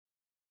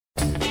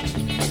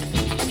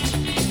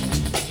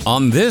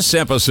On this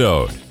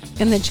episode.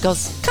 And then she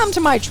goes, come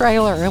to my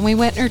trailer. And we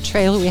went in her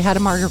trailer. We had a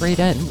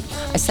margarita. And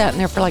I sat in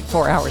there for like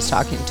 4 hours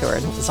talking to her.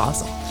 And it was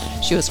awesome.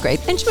 She was great.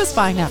 And she was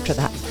fine after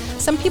that.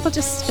 Some people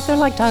just, if they're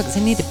like dogs,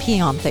 they need to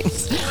pee on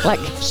things. Like,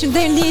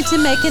 they need to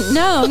make it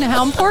known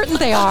how important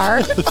they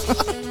are.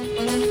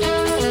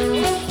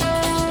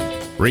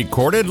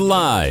 Recorded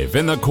live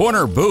in the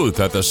corner booth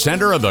at the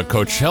center of the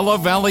Coachella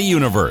Valley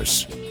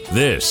Universe.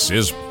 This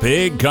is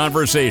Big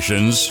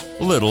Conversations,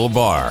 Little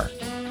Bar.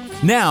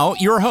 Now,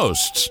 your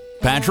hosts,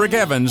 Patrick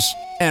Evans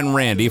and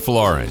Randy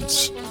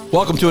Florence.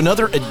 Welcome to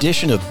another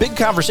edition of Big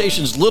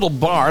Conversations Little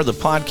Bar, the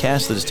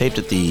podcast that is taped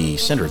at the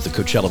center of the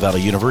Coachella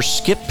Valley Universe.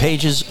 Skip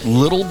Paige's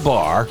Little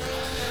Bar,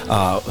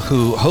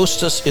 who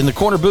hosts us in the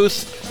corner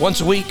booth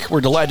once a week.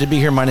 We're delighted to be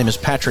here. My name is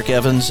Patrick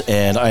Evans,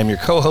 and I am your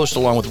co-host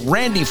along with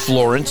Randy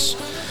Florence,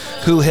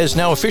 who has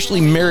now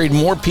officially married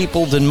more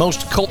people than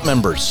most cult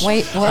members.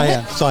 Wait, what? I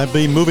am. So I'll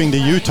be moving to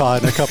Utah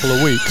in a couple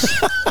of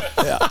weeks.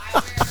 Yeah.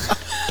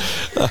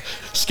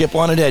 Skip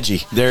wanted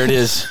edgy. There it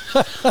is.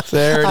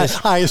 There it is.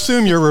 I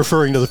assume you're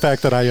referring to the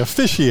fact that I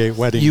officiate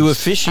weddings. You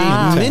officiate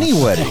many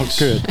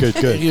weddings. Oh,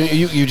 good.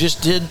 You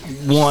just did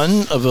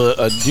one of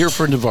a dear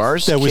friend of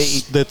ours.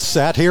 That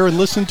sat here and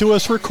listened to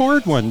us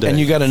record one day. And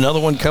you got another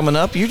one coming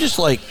up. You just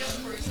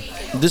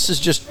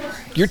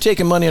you're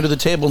taking money under the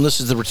table, and this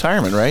is the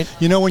retirement, right?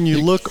 You know, when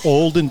you look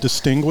old and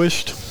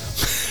distinguished,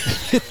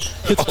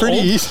 it's pretty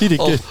easy to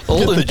get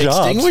the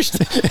job.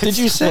 Extinguished? Did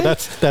you say? Well,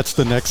 that's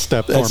the next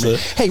step for me.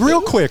 Hey,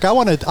 real quick, I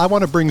want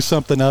to bring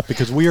something up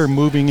because we are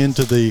moving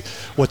into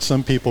what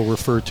some people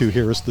refer to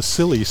here as the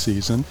silly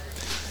season,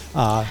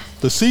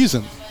 the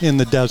season in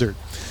the desert.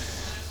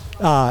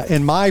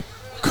 And my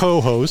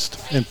co-host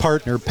and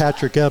partner,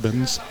 Patrick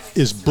Evans,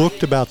 is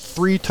booked about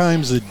 3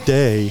 times a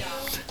day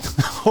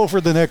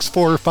over the next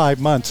 4 or 5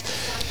 months.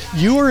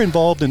 You are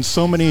involved in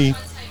so many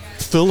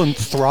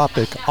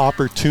philanthropic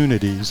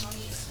opportunities.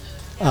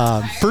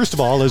 First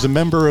of all, as a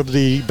member of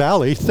the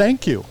Valley,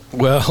 thank you.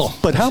 Well,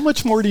 but how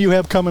much more do you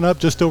have coming up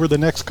just over the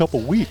next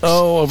couple weeks?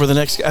 Oh, over the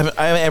next,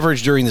 I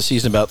average during the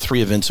season about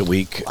 3 events a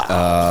week.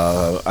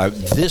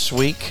 This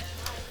week,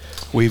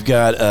 we've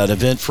got an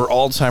event for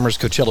Alzheimer's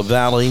Coachella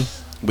Valley.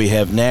 We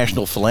have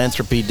National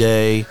Philanthropy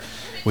Day.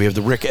 We have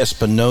the Rick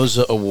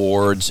Espinoza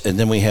Awards, and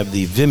then we have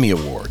the Vimy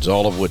Awards,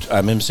 all of which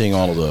I'm emceeing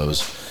all of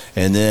those.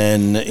 And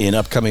then in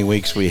upcoming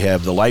weeks, we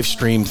have the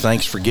Livestream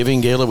Thanks for Giving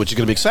Gala, which is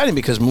going to be exciting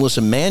because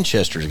Melissa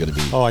Manchester is going to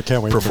be I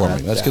can't wait performing.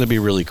 For that. That's going to be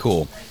really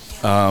cool.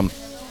 And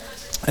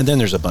then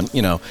there's a bunch,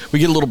 we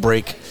get a little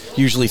break.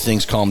 Usually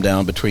things calm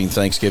down between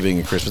Thanksgiving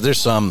and Christmas.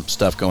 There's some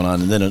stuff going on,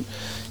 and then it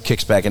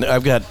kicks back. And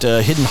I've got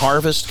Hidden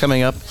Harvest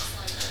coming up,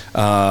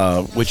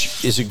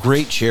 which is a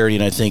great charity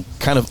and I think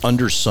kind of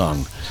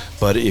undersung.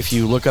 But if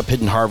you look up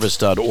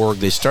hiddenharvest.org,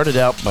 they started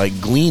out by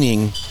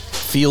gleaning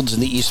fields in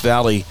the East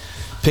Valley,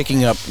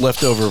 picking up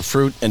leftover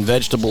fruit and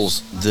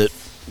vegetables that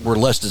were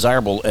less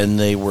desirable, and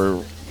they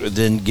were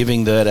then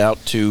giving that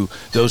out to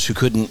those who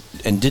couldn't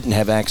and didn't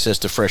have access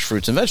to fresh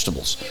fruits and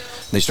vegetables.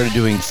 And they started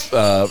doing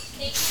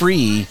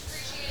free,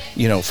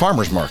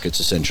 farmers markets,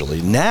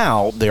 essentially.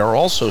 Now they are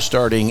also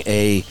starting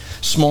a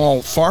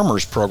small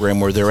farmers program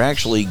where they're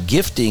actually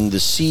gifting the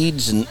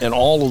seeds and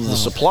all of the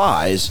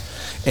supplies,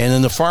 and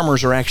then the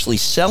farmers are actually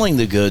selling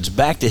the goods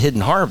back to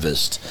Hidden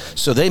Harvest,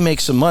 so they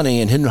make some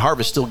money, and Hidden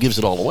Harvest still gives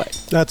it all away.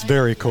 That's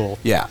very cool.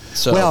 Yeah.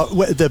 So, well,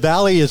 the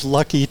Valley is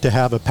lucky to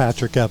have a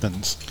Patrick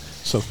Evans.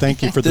 So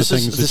thank you for the things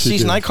that you do. This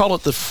season, I call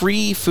it the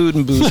free food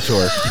and booze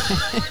tour.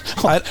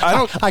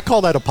 I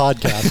call that a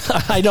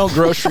podcast. I don't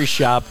grocery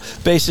shop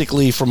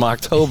basically from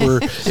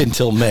October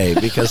until May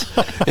because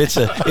it's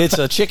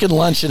a chicken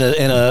lunch and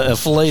a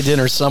filet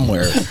dinner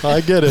somewhere.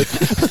 I get it.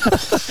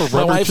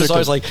 My wife is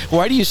always like,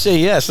 "Why do you say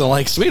yes?" And I'm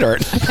like,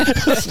 "Sweetheart,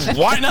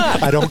 why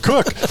not?" I don't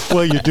cook.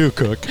 Well, you do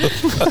cook.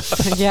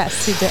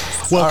 Yes, he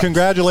does. Well,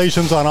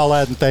 congratulations on all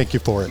that, and thank you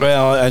for it.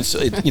 Well, I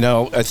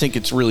think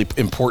it's really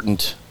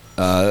important.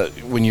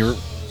 When you're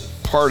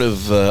part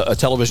of a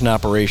television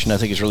operation, I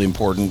think it's really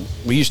important.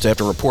 We used to have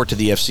to report to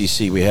the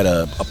FCC. We had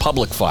a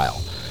public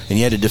file, and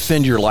you had to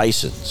defend your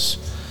license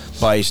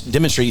by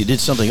demonstrating you did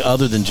something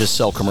other than just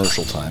sell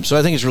commercial time. So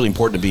I think it's really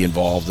important to be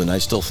involved, and I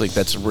still think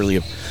that's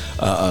really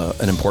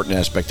an important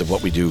aspect of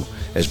what we do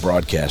as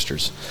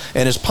broadcasters.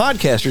 And as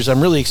podcasters,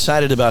 I'm really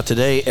excited about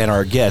today and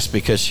our guest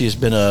because she has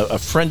been a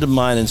friend of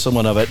mine and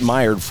someone I've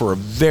admired for a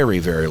very,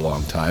 very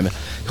long time,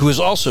 who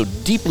is also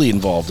deeply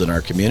involved in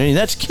our community, and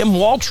that's Kim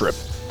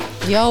Waltrip.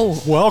 Yo.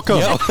 Welcome.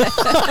 Yo.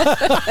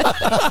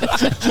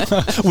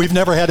 We've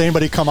never had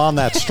anybody come on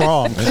that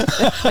strong.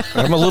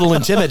 I'm a little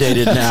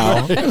intimidated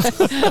now.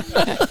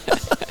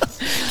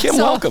 Kim,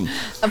 welcome.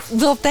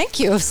 Well, thank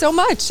you so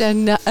much.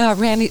 And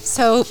Randy,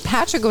 so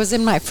Patrick was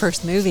in my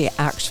first movie,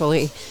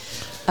 actually.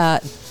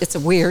 It's a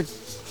weird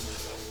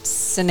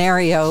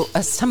scenario.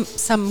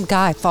 Some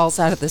guy falls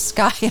out of the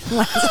sky and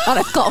lands on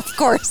a golf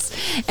course.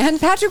 And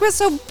Patrick was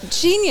so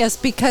genius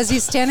because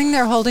he's standing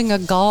there holding a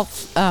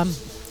golf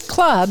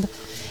club,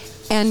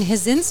 and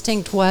his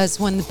instinct was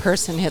when the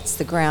person hits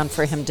the ground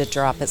for him to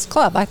drop his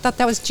club. I thought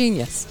that was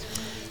genius.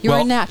 You were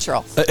a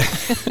natural.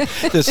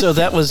 So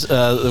that was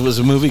it was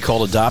a movie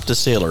called Adopt a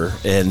Sailor,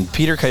 and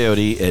Peter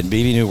Coyote and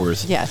Bebe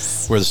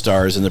Neuwirth were the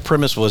stars. And the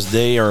premise was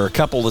they are a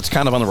couple that's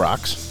kind of on the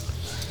rocks,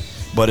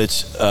 but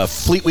it's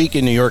Fleet Week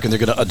in New York, and they're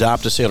going to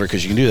adopt a sailor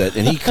because you can do that.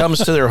 And he comes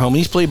to their home. And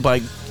he's played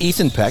by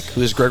Ethan Peck,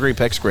 who is Gregory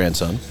Peck's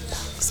grandson.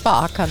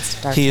 Spock on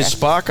Star Trek. He is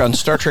Spock on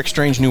Star Trek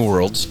Strange New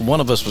Worlds. One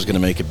of us was going to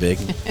make it big.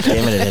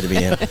 Damn it, it had to be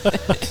him.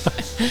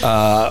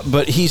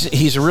 But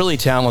he's a really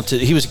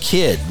talented... He was a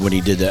kid when he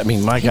did that. I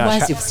mean, my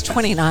gosh. He was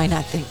 29,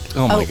 I think.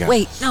 Oh, my God.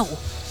 Wait, no.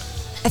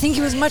 I think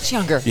he was much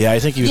younger. Yeah, I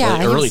think he was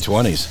early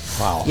 20s.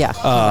 Wow. Yeah.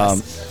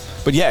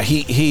 But yeah,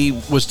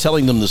 he was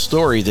telling them the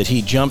story that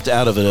he jumped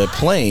out of a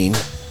plane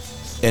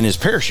and his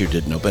parachute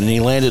didn't open, and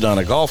he landed on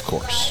a golf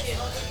course.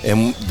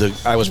 And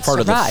I was part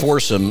of the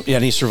foursome. Yeah,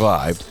 and he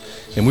survived.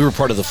 And we were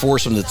part of the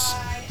foursome that's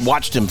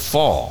watched him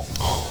fall.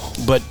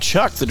 But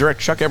Chuck, the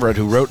director, Chuck Everett,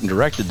 who wrote and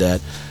directed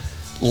that,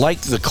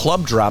 liked the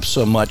club drop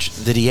so much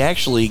that he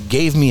actually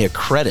gave me a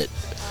credit.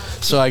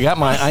 So I got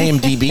my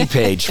IMDb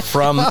page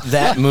from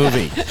that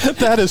movie.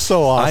 That is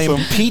so awesome. I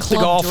am Pete the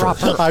golfer.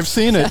 I've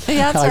seen it.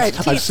 Yeah, that's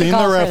right. I've seen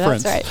the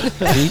reference. That's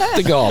right. Pete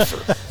the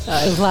golfer.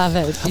 I love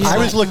it. I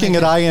was looking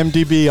at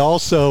IMDb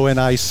also, and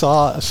I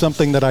saw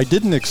something that I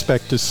didn't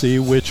expect to see,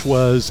 which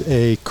was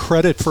a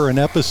credit for an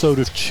episode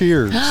of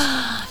Cheers.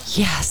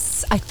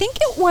 Yes. I think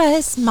it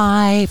was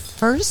my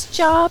first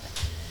job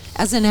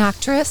as an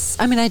actress.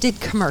 I mean, I did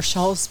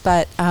commercials,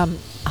 but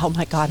oh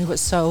my God, it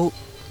was so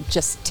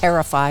just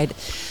terrified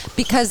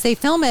because they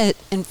film it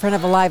in front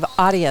of a live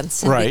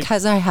audience. And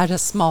because I had a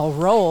small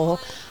role,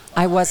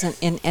 I wasn't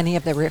in any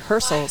of the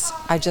rehearsals.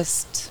 I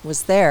just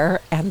was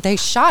there and they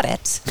shot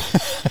it.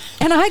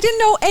 And I didn't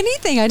know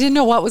anything. I didn't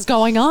know what was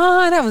going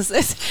on.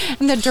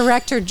 And the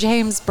director,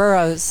 James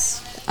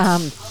Burrows,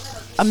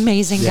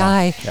 amazing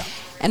guy. Yeah.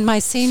 And my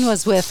scene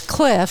was with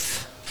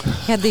Cliff.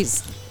 He had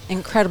these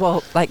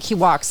incredible, like he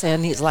walks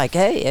in, he's like,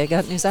 hey, I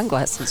got new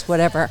sunglasses,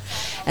 whatever.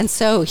 And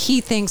so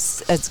he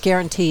thinks it's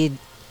guaranteed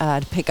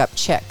to pick up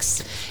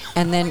chicks.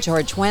 And then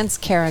George Wendt's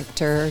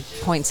character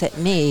points at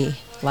me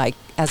like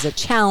as a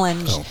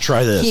challenge. Oh,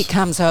 try this. He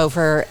comes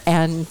over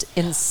and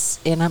I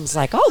was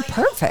like, oh,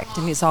 perfect.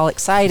 And he's all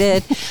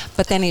excited.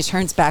 But then he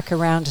turns back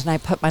around and I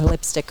put my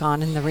lipstick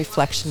on in the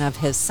reflection of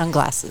his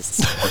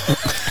sunglasses.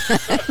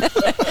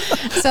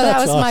 So that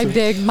was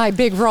awesome. my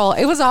big role.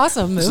 It was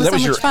awesome. It was so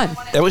much fun.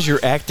 That was your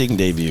acting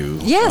debut.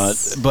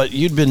 Yes. But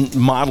you'd been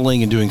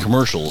modeling and doing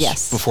commercials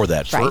before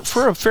that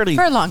for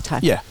a long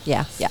time. Yeah.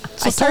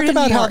 So I talk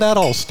about how that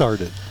all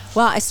started.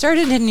 Well, I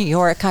started in New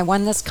York. I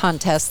won this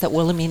contest that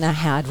Wilhelmina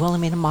had,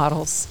 Wilhelmina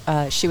Models.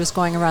 She was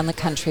going around the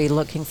country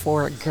looking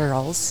for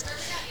girls.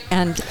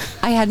 And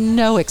I had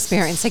no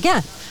experience.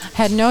 Again, I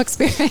had no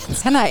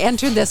experience. And I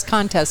entered this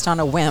contest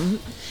on a whim,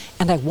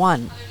 and I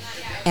won.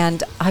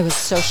 And I was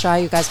so shy,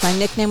 you guys. My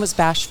nickname was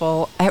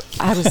Bashful. I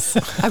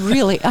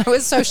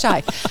was so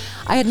shy.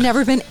 I had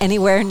never been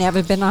anywhere,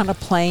 never been on a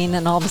plane.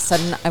 And all of a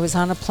sudden, I was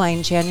on a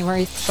plane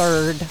January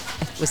 3rd.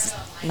 It was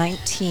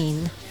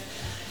 19.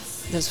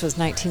 This was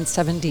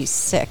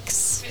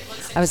 1976.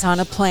 I was on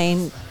a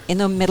plane in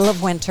the middle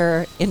of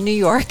winter in New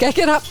York. I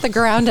get off the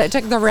ground. I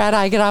took the red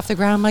eye, get off the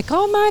ground. I'm like,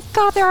 oh my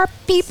God, there are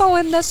people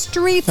in the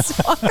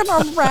streets walking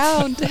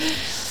around.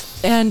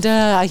 And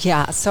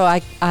so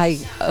I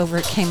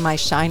overcame my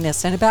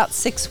shyness in about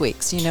 6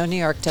 weeks. You know, New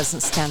York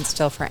doesn't stand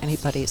still for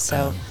anybody.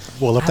 So,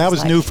 well, if that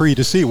was new for you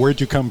to see,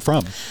 where'd you come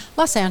from?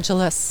 Los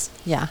Angeles.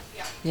 Yeah.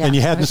 And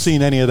you hadn't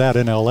seen any of that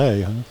in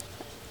L.A., huh?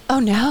 Oh,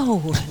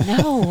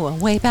 no.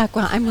 Way back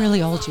when. I'm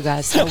really old, you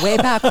guys. So way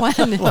back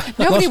when,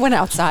 nobody went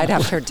outside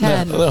after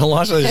 10.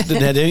 Los Angeles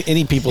didn't have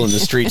any people in the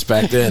streets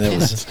back then. It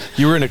was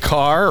you were in a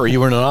car, or you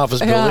were in an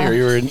office building, or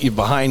you were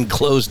behind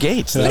closed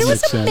gates. But it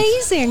was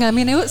amazing. I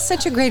mean, it was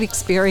such a great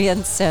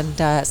experience. And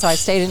so I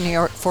stayed in New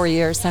York 4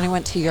 years. Then I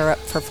went to Europe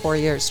for 4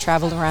 years,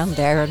 traveled around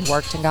there and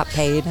worked and got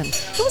paid. And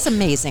it was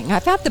amazing.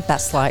 I've had the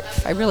best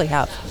life. I really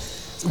have.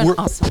 It's been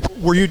awesome.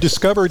 Were you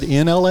discovered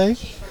in L.A.?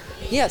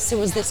 Yes, it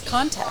was this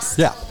contest.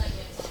 Yeah.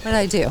 What did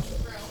I do?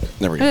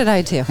 There we go. What did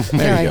I do?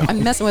 There you go.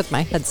 I'm messing with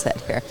my headset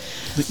here.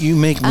 You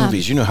make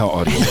movies. You know how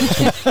audio is.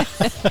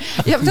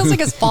 Yeah, it feels like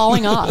it's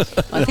falling off.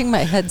 I think my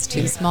head's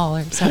too small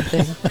or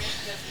something.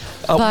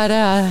 But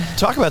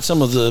talk about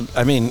some of the.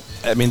 I mean,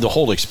 the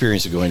whole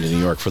experience of going to New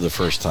York for the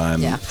first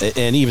time. Yeah.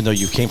 And even though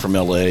you came from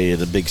L.A.,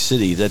 the big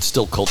city, that's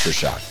still culture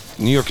shock.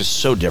 New York is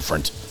so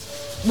different.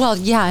 Well,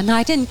 yeah, and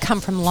I didn't come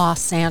from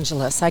Los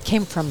Angeles. I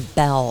came from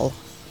Bell,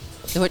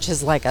 which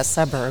is like a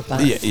suburb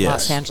of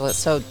Los Angeles.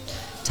 So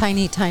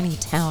tiny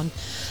town.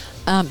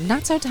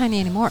 Not so tiny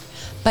anymore.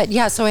 But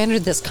yeah, so I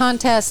entered this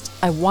contest.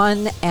 I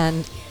won,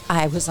 and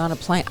I was on a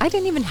plane. I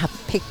didn't even have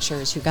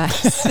pictures, you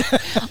guys.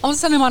 All of a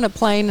sudden, I'm on a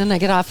plane, and I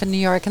get off in New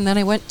York, and then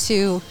I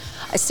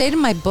stayed in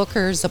my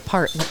booker's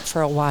apartment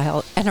for a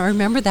while. And I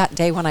remember that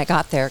day when I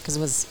got there, because it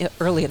was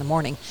early in the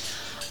morning.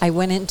 I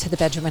went into the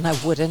bedroom, and I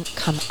wouldn't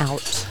come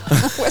out.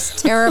 I was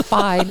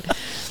terrified.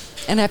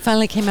 And I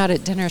finally came out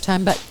at dinner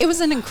time. But it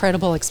was an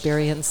incredible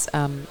experience.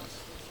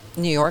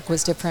 New York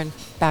was different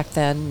back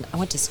then. I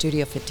went to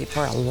Studio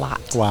 54 a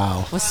lot.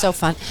 Wow. It was so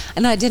fun.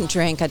 And I didn't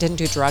drink. I didn't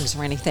do drugs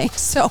or anything. But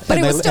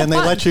it was still and fun. they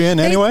let you in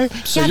anyway?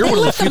 So you're they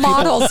let the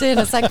models in.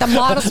 It's like the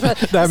models.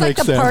 It's like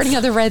the parting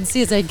of the Red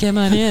Sea. It's like, come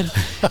on in.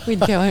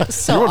 We'd go in.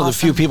 So you're one of the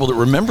few people that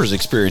remembers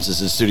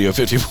experiences in Studio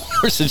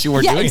 54 since you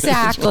weren't doing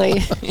exactly.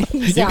 it. Exactly.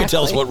 You can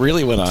tell us what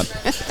really went on.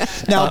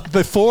 Now,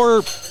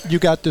 before you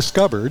got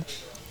discovered,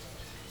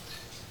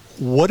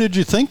 what did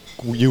you think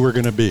you were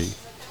going to be?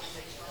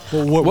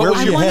 What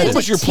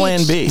was your plan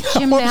B?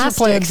 Gymnastics.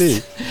 What was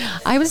your plan B?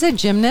 I was a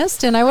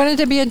gymnast, and I wanted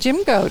to be a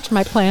gym coach.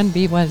 My plan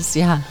B was,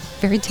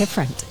 very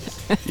different.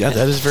 Yeah,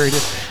 that is very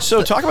different.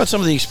 So talk about some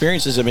of the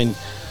experiences. I mean,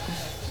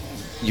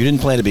 you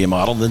didn't plan to be a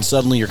model, then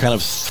suddenly you're kind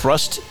of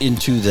thrust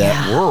into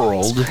that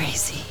world. It's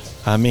crazy.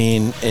 I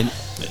mean,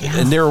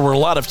 and there were a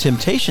lot of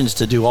temptations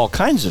to do all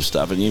kinds of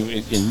stuff, and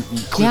you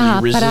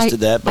clearly resisted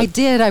that. But I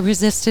did. I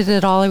resisted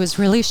it all. I was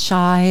really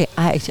shy.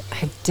 I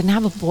didn't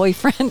have a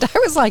boyfriend.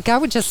 I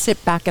would just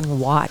sit back and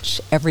watch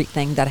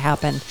everything that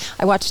happened.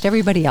 I watched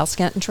everybody else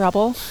get in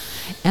trouble,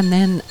 and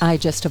then I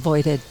just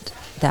avoided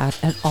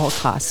that at all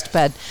costs.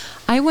 But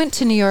I went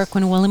to New York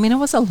when Wilhelmina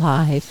was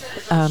alive.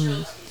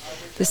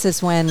 This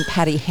is when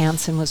Patty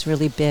Hansen was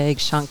really big,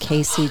 Sean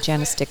Casey,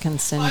 Janice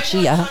Dickinson,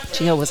 Gia.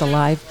 Gia was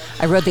alive.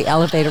 I rode the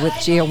elevator with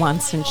Gia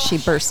once, and she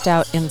burst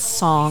out in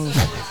song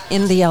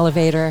in the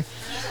elevator,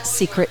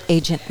 Secret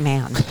Agent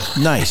Man.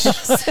 Nice.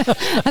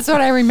 That's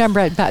what I remember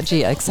about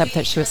Gia, except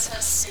that she was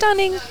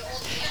stunning.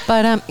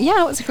 But, it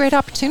was a great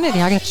opportunity.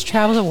 I got to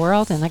travel the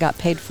world, and I got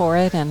paid for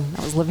it, and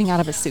I was living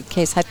out of a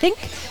suitcase. I think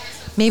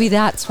maybe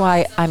that's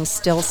why I'm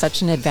still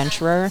such an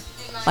adventurer.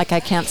 Like, I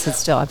can't sit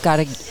still. I've got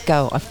to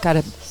go. I've got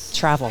to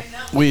travel.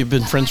 We've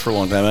been friends for a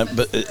long time,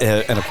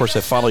 and of course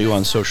I follow you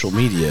on social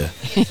media,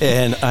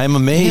 and I'm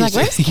amazed. You're like,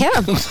 where's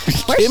Kim?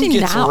 Where's Kim she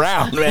gets now?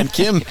 around, man.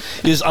 Kim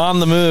is on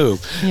the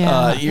move.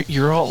 Yeah.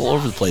 You're all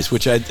over the place,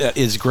 which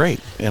is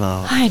great. I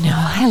know.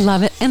 I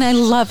love it, and I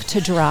love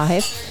to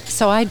drive.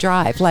 So I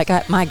drive. Like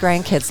my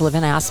grandkids live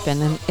in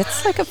Aspen, and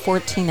it's like a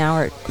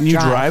 14-hour drive. You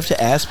drive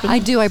to Aspen? I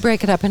do. I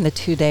break it up into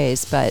 2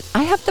 days, but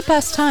I have the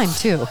best time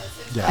too.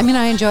 Yeah. I mean,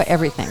 I enjoy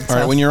everything. All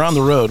right, when you're on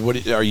the road,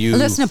 what are you? I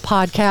listen to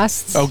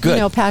podcasts. Oh,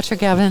 good.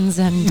 Patrick Evans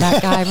and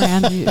that guy,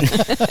 Randy.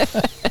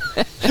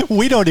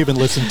 We don't even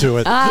listen to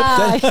it.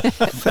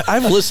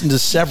 I've listened to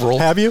several.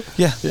 Have you?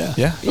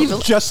 Yeah.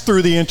 Just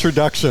through the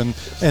introduction,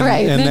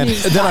 and then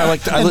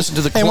I listen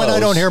to the close. And when I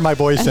don't hear my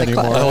voice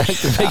anymore, I like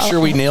to make sure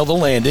we nail the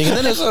landing,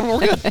 and then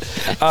we're good.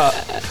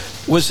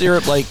 Was there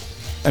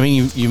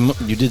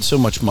you did so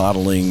much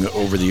modeling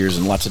over the years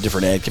and lots of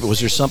different ad.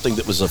 Was there something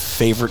that was a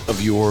favorite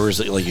of yours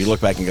that you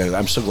look back and go,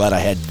 I'm so glad I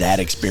had that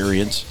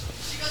experience?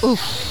 Oof.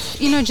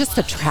 Just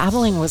the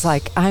traveling was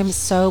I'm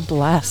so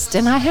blessed.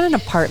 And I had an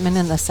apartment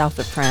in the south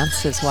of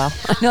France as well.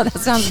 I know that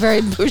sounds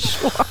very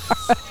bourgeois.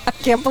 I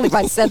can't believe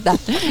I said that.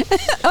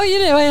 I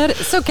had it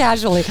so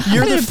casually.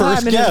 You're the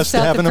first guest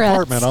to have an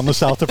apartment on the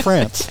south of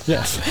France.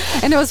 Yes.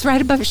 And it was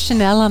right above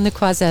Chanel on the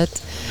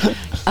Croisette.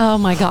 Oh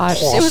my gosh.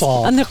 Croissant. It was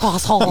on the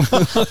croissant.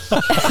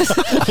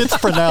 It's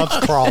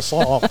pronounced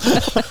croissant.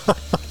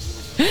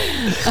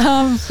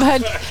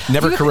 But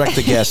never correct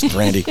the guest,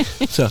 Randy.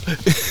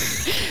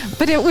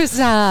 But it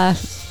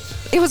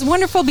was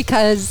wonderful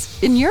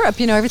because in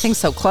Europe, everything's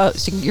so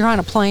close. You're on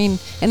a plane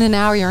in an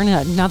hour, you're in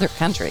another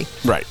country.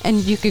 Right. And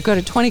you could go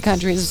to 20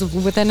 countries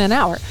within an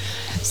hour.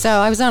 So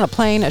I was on a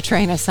plane, a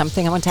train or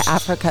something. I went to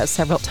Africa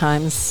several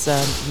times,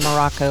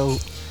 Morocco.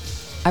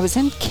 I was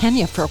in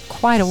Kenya for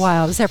quite a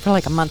while. I was there for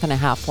a month and a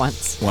half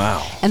once.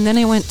 Wow. And then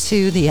I went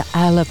to the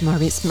Isle of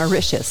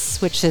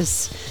Mauritius, which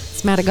is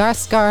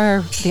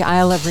Madagascar, the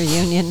Isle of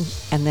Reunion,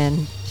 and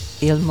then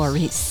Ile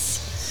Maurice.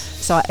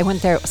 So I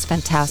went there. It was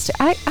fantastic.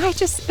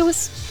 It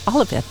was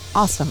all of it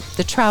awesome.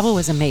 The travel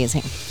was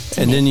amazing.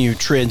 And then you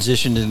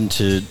transitioned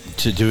into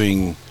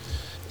doing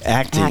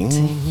acting.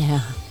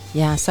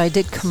 Yeah. So I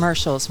did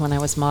commercials when I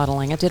was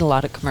modeling. I did a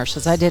lot of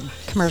commercials. I did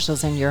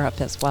commercials in Europe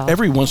as well.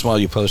 Every once in a while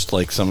you post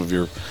some of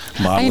your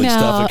modeling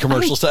stuff and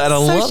commercial stuff. And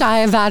I'm so shy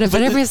about it,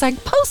 but everybody's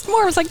like, post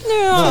more. I was like, no.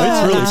 No,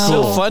 it's really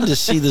so fun to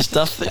see the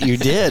stuff that you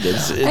did.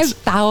 I have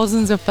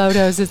thousands of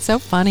photos. It's so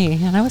funny.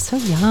 And I was so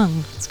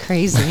young. It's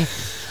crazy.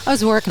 I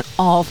was working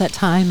all the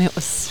time. It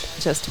was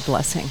just a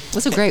blessing. It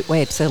was a great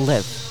way to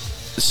live.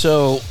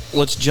 So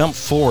let's jump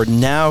forward.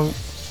 Now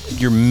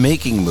you're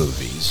making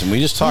movies. And we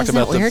just talked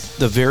about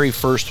the very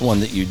first one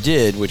that you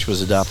did, which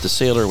was Adopt a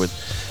Sailor with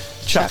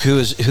Chuck,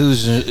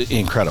 who's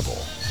incredible.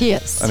 He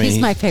is. He's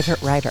my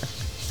favorite writer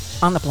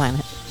on the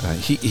planet.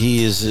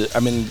 He is,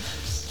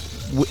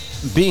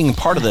 being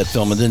part of that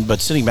film,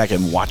 but sitting back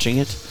and watching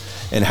it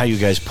and how you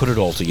guys put it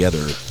all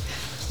together,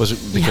 was it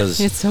because...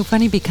 Yeah, it's so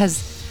funny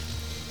because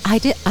I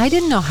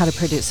didn't know how to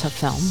produce a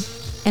film,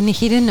 and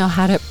he didn't know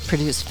how to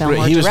produce film or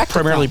direct. He was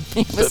primarily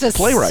he was a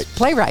playwright.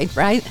 Playwright,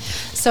 right?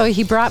 So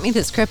he brought me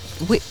the script.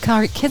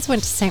 Our kids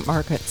went to St.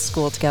 Margaret's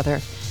School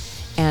together,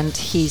 and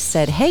he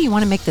said, "Hey, you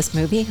want to make this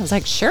movie?" I was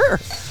like,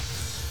 "Sure."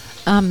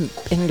 And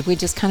we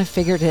just kind of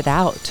figured it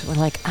out. We're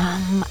like,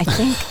 I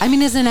think,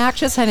 as an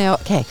actress, I know,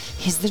 okay,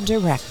 he's the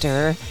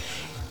director.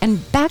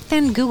 And back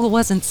then, Google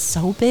wasn't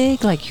so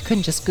big. Like, you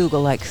couldn't just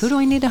Google, like, who do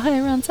I need to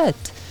hire on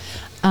set?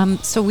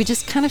 So we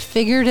just kind of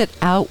figured it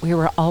out. We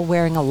were all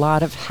wearing a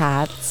lot of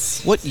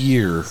hats. What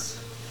year?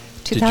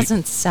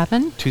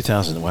 2007.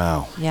 2000,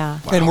 wow. Yeah.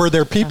 Wow. And were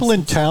there people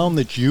in town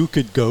that you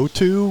could go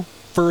to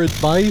for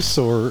advice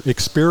or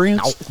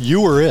experience? No.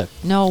 You were it.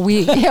 No, we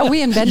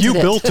invented You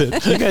it. built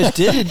it. You guys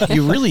did.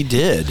 You really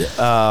did.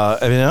 I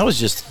mean, I was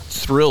just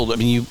thrilled. I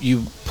mean,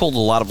 you pulled a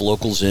lot of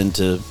locals in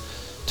to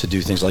do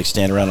things like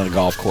stand around on the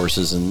golf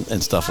courses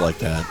and stuff like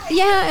that.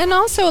 Yeah, and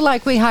also,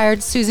 like, we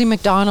hired Susie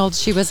McDonald.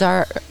 She was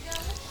our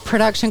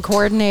production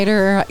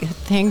coordinator, I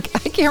think.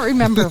 I can't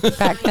remember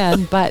back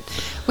then, but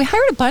we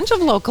hired a bunch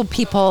of local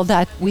people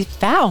that we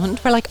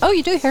found. We're like, oh,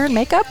 you do hair and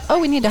makeup? Oh,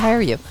 we need to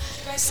hire you.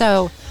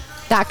 So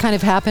that kind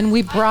of happened.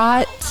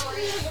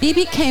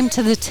 BB came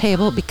to the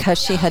table because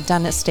she had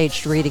done a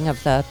staged reading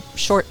of the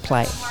short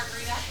play.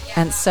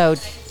 And so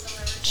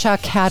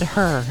Chuck had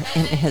her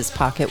in his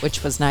pocket,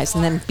 which was nice.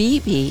 And then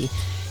BB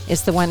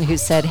is the one who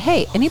said,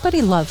 hey,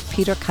 anybody love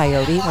Peter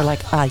Coyote? We're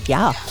like,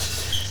 yeah.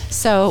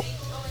 So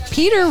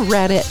Peter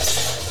read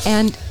it,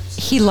 and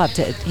he loved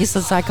it. He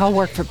says, like, I'll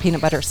work for peanut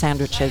butter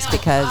sandwiches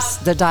because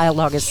the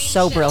dialogue is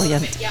so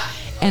brilliant.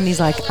 And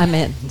he's like, I'm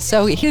in.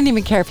 So he didn't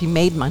even care if he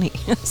made money.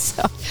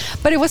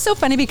 But it was so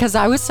funny because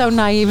I was so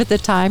naive at the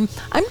time.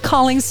 I'm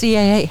calling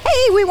CAA,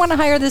 hey, we want to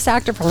hire this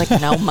actor for, like,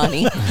 no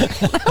money.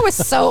 I was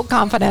so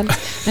confident.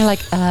 They're like,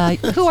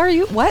 who are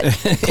you? What?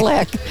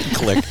 Click.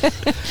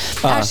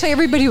 Actually,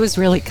 everybody was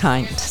really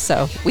kind.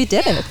 So we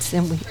did it,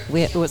 and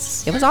it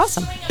was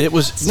awesome. It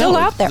was still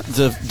out there.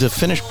 The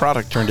finished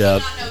product turned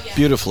out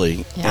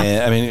beautifully. Yeah.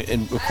 And, I mean,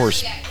 and of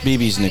course,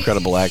 BB's an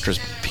incredible actress.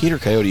 Peter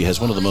Coyote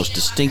has one of the most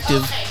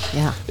distinctive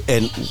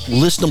and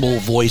listenable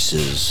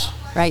voices.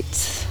 Right.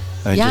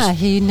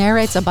 He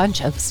narrates a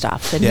bunch of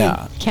stuff, and you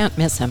can't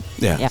miss him.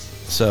 Yeah.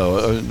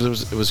 So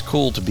it was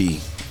cool to be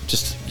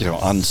just,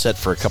 on set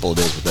for a couple of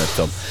days with that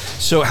film.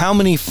 So how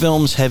many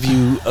films have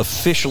you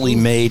officially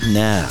made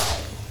now?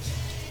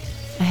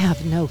 I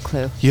have no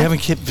clue. You haven't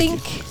kept...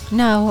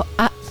 No.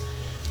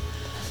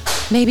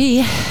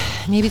 Maybe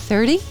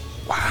 30?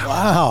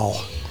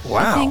 Wow.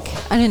 I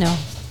don't know.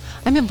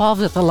 I'm involved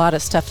with a lot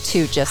of stuff,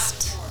 too,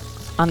 just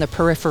on the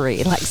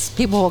periphery. Like,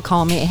 people will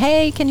call me,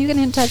 hey, can you get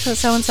in touch with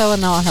so-and-so,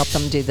 and I'll help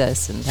them do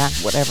this and that,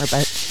 whatever.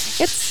 But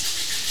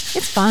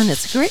it's fun.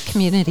 It's a great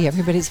community.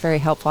 Everybody's very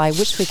helpful. I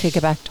wish we could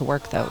get back to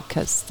work, though,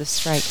 because the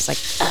strike's like,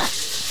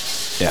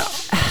 Yeah.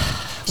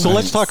 So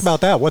let's talk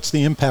about that. What's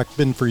the impact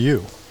been for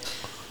you?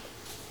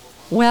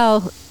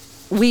 Well,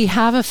 we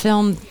have a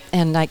film,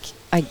 and I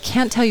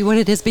can't tell you what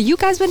it is, but you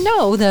guys would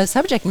know the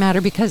subject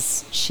matter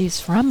because she's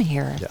from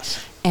here.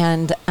 Yes.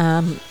 And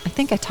I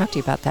think I talked to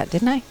you about that,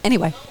 didn't I?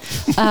 Anyway,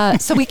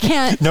 so we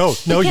can't. No,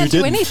 you can't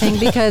do didn't. anything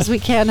because we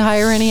can't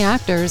hire any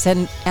actors,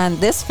 and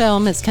this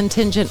film is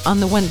contingent on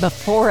the one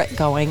before it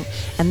going,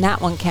 and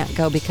that one can't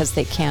go because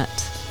they can't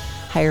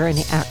hire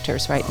any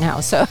actors right now.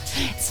 So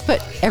it's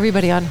put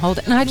everybody on hold,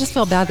 and I just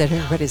feel bad that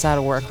everybody's out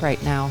of work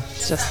right now.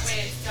 It's just,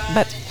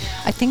 but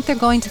I think they're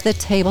going to the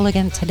table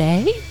again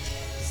today.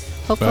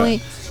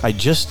 Hopefully. I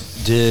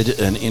just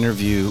did an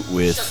interview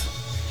with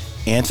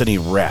Anthony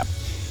Rapp,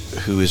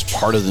 who is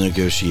part of the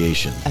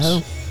negotiations.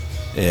 Oh.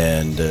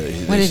 And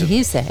what did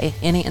he say?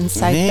 Any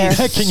insight there?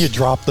 Can you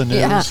drop the news?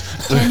 Yeah.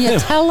 Can you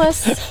tell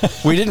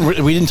us? We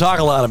didn't talk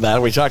a lot about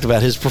it. We talked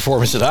about his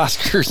performance at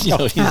Oscars.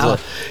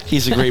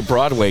 He's a great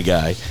Broadway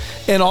guy,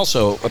 and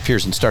also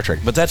appears in Star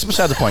Trek. But that's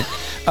beside the point.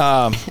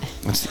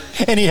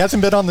 And he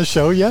hasn't been on the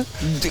show yet?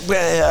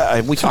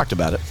 We talked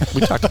about it.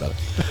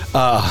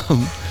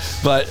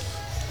 But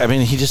I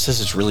mean, he just says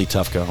it's really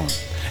tough going.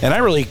 And I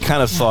really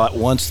kind of thought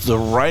once the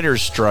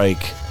writer's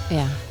strike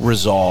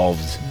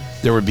resolved,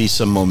 there would be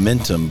some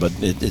momentum, but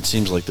it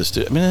seems like this.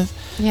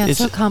 It's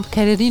so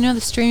complicated. The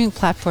streaming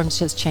platforms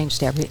just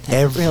changed everything.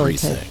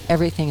 Everything. Really,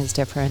 everything is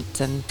different,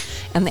 and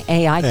the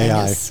AI thing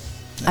is.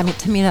 I mean,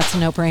 to me, that's a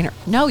no-brainer.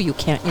 No, you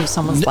can't use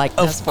someone's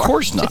likeness. Of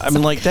course not. I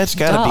mean, like, that's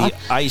got to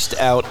be iced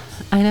out.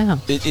 I know.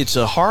 It's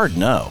a hard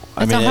no.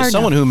 I mean, as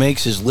someone who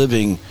makes his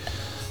living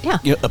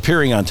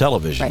appearing on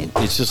television, right.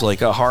 It's just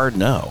like a hard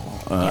no.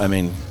 I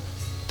mean,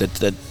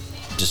 that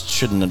just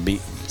shouldn't be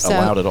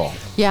allowed at all.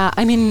 Yeah,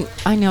 I mean,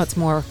 I know it's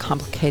more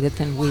complicated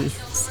than we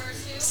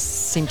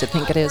seem to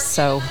think it is,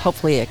 so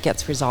hopefully it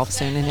gets resolved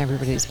soon and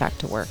everybody's back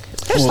to work,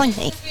 especially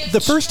me. The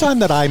first time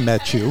that I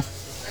met you,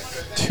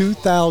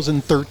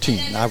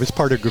 2013, I was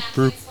part of a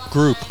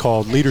group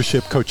called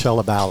Leadership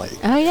Coachella Valley.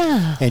 Oh,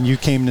 yeah. And you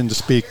came in to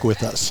speak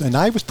with us. And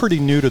I was pretty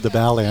new to the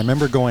Valley. I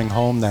remember going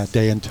home that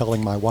day and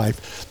telling my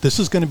wife, this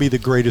is going to be the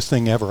greatest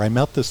thing ever. I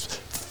met this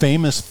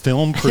famous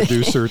film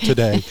producer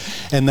today.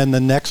 And then the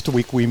next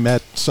week we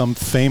met some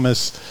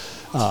famous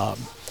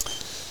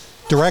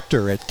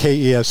director at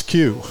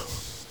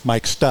KESQ,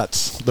 Mike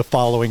Stutz, the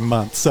following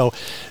month. So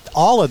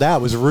all of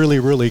that was really,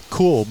 really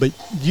cool. But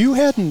you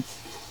hadn't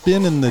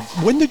been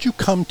when did you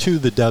come to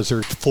the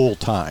desert full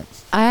time?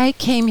 I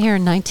came here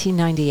in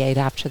 1998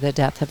 after the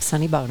death of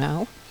Sonny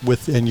Bono.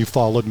 And you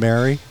followed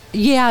Mary?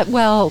 Yeah,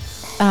 well,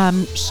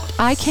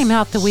 I came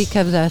out the week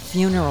of the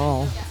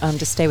funeral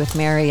to stay with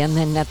Mary, and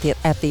then at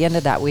the end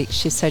of that week,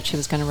 she said she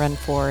was going to run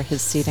for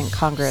his seat in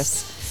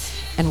Congress,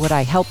 and would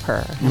I help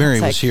her? And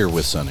Mary was here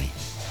with Sonny.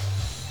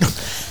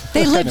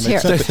 They lived here.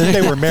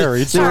 They were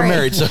married. They were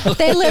married. So.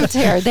 They lived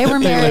here. They were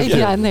married,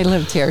 and they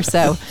lived here.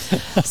 So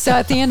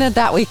at the end of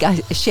that week,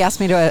 she asked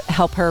me to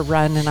help her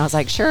run, and I was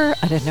like, sure.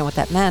 I didn't know what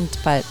that meant,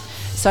 but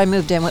so I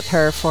moved in with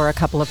her for a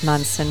couple of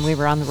months, and we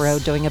were on the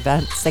road doing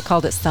events. They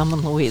called it Thelma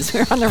and Louise. We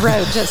were on the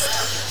road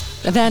just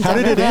event How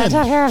did it end?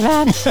 after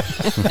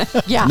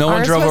event. Yeah, no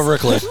one drove over a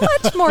cliff.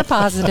 Much more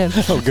positive.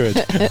 Oh, good.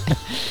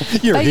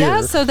 You're But here.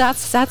 yeah, so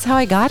that's how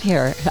I got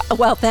here.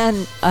 Well,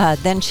 then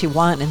she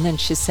won, and then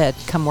she said,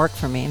 "Come work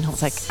for me," and I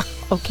was like,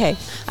 "Okay."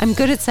 I'm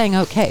good at saying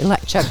okay.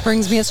 Like Chuck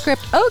brings me a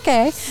script,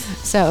 okay.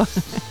 So,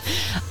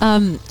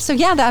 so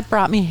yeah, that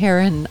brought me here,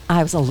 and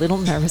I was a little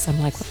nervous.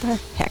 I'm like, "What the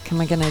heck am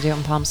I going to do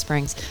in Palm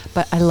Springs?"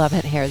 But I love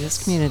it here.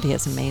 This community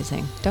is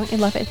amazing. Don't you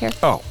love it here?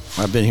 Oh,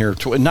 I've been here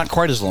not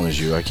quite as long as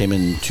you. I came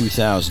in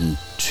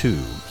 2002.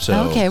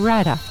 So Okay,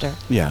 right after.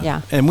 Yeah.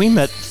 Yeah. And we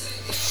met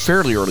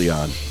fairly early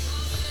on.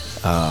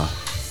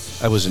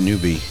 I was a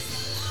newbie,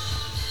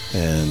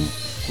 and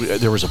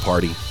there was a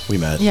party. We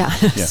met. Yeah,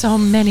 so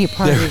many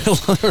parties.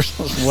 There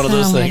was one of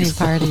those so things.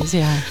 many parties,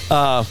 yeah.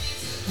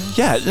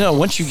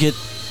 Once you get,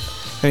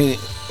 I mean,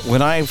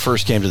 when I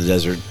first came to the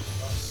desert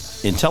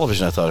in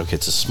television, I thought, okay,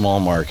 it's a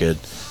small market.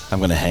 I'm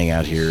going to hang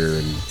out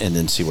here and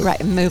then see what. Right,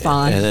 and move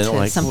on and then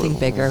to something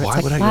bigger. Why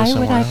It's would like, I go why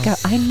would somewhere I go?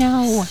 else? I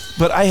know.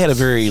 But I had a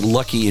very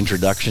lucky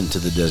introduction to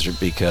the desert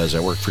because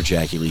I worked for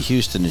Jackie Lee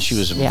Houston, and she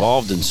was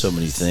involved in so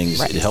many things.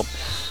 Right. It helped.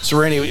 So,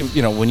 Randy,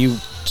 when you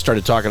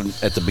started talking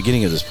at the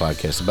beginning of this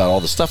podcast about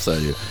all the stuff that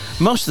I do,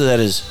 most of that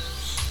is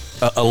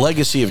a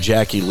legacy of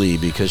Jackie Lee,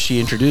 because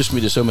she introduced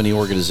me to so many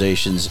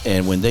organizations,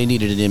 and when they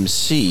needed an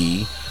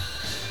MC,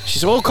 she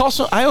said, "Well,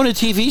 I own a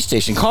TV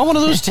station. Call one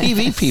of those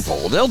TV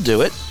people. They'll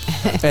do it."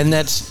 And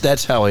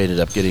that's how I ended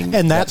up getting.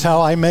 And that's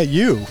how I met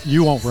you.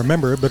 You won't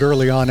remember it, but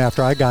early on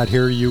after I got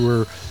here, you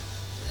were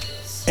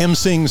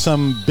emceeing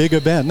some big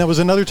event. And that was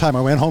another time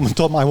I went home and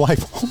told my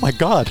wife, "Oh my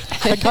God,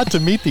 I got to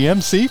meet the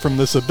MC from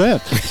this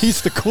event.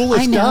 He's the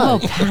coolest I know,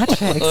 guy."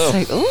 Patrick's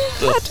like,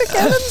 "Oh, Patrick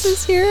Evans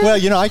is here."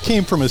 Well, I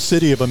came from a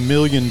city of 1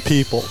 million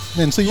people.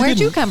 And so Where'd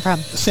you come from?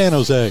 San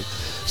Jose.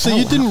 So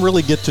you didn't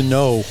really get to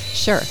know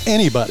Sure.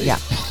 anybody. Yeah.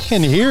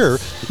 And here,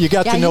 you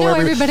got to you know know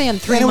everybody in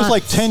 3 And it was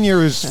like months. 10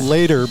 years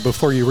later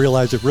before you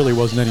realized it really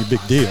wasn't any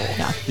big deal.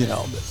 Yeah.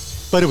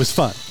 But it was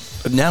fun.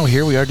 But now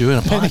here we are doing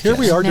a podcast. And here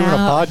we are doing a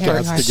Now, here we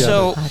podcast are. together.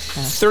 So,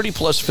 Podcast. 30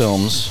 plus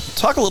films.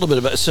 Talk a little bit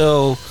about.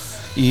 So,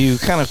 you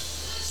kind of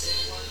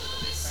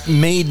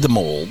made the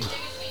mold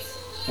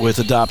with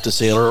Adopt a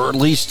Sailor, or at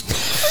least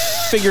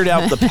figured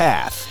out the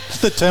path.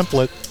 the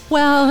template.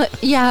 Well,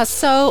 yeah.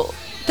 So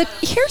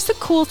here's the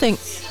cool thing.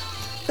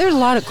 There's a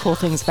lot of cool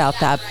things about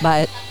that,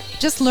 but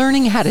just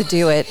learning how to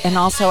do it, and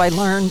also I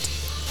learned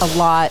a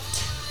lot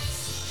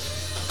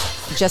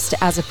just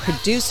as a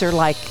producer.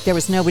 Like, there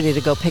was nobody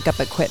to go pick up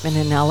equipment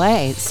in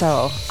LA,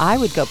 so I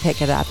would go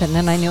pick it up, and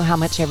then I knew how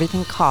much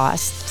everything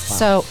cost. Wow.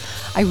 So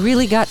I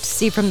really got to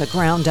see from the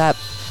ground up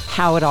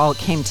how it all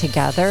came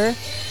together.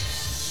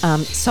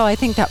 So I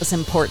think that was an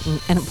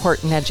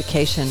important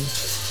education.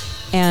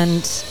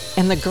 And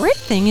the great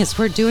thing is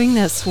we're doing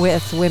this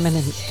with women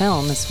in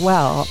film as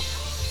well.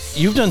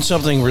 You've done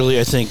something really,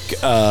 I think,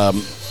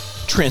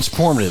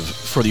 transformative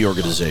for the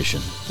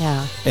organization.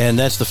 Yeah. And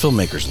that's the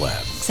Filmmakers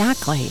Lab.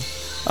 Exactly.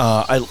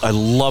 I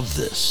love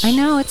this. I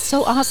know, it's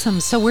so awesome.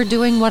 So we're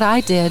doing what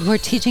I did. We're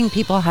teaching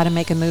people how to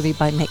make a movie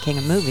by making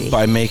a movie.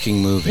 By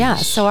making movies. Yeah,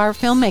 so our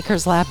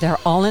Filmmakers Lab, they're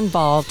all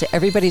involved.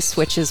 Everybody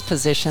switches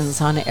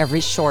positions on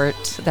every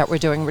short that we're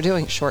doing. We're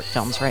doing short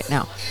films right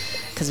now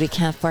because we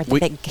can't afford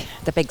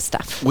the big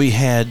stuff. We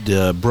had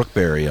Brooke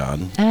Berry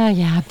on. Oh,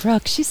 yeah,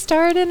 Brooke. She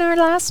starred in our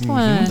last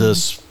one. The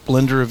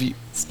Splendor of You.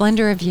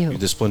 Splendor of You.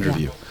 The Splendor of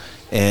You.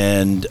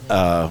 And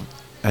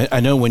I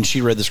know when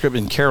she read the script,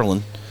 and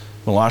Carolyn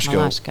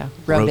Malashko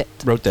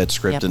wrote that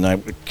script, Yep.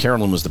 and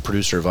Carolyn was the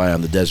producer of Eye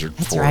on the Desert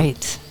That's for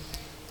right.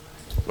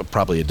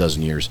 probably a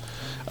dozen years.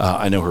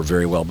 I know her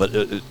very well, but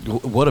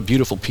what a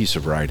beautiful piece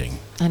of writing.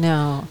 I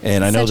know.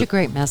 And I know such a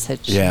great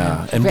message.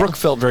 Yeah, and Brooke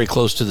felt very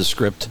close to the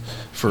script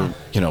for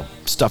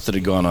stuff that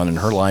had gone on in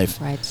her life.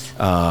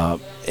 Right.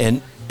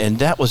 And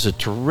that was a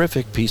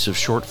terrific piece of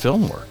short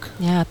film work.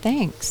 Yeah,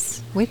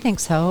 thanks. We think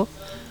so.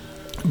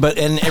 But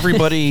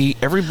everybody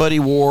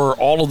wore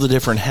all of the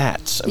different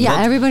hats.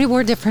 Yeah, everybody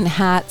wore different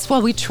hats.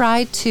 Well, we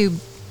tried to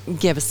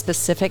give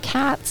specific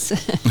hats,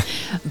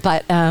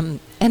 but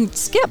and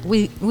Skip,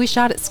 we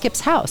shot at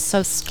Skip's house,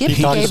 so Skip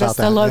gave us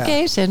the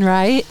location,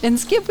 right? And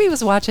Skip, we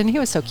was watching. He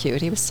was so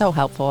cute. He was so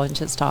helpful and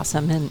just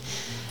awesome. And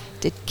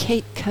did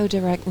Kate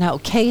co-direct? No,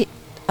 Kate.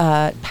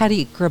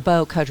 Patty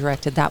Grabeau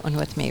co-directed that one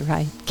with me,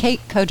 right?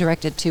 Kate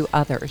co-directed 2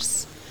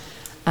 others.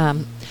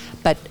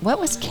 But what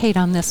was Kate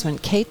on this one?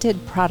 Kate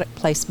did product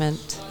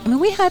placement. I mean,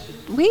 we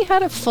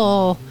had a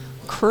full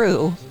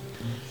crew.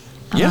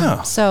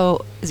 Yeah.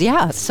 So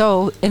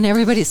and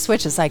everybody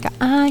switches like,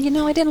 I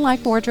didn't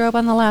like wardrobe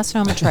on the last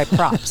one. I'm going to try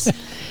props.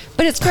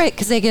 But it's great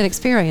because they get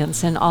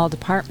experience in all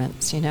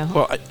departments,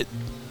 Well,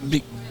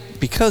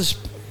 because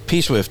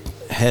P-Swift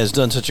has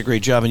done such a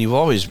great job, and you've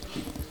always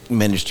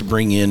managed to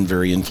bring in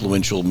very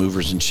influential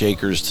movers and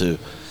shakers to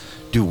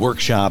do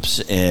workshops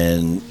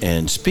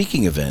and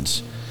speaking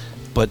events.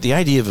 But the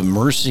idea of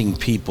immersing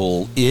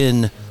people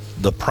in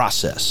the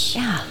process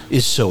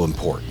is so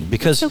important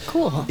because so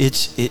cool.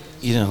 It's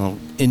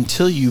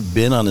until you've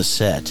been on a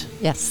set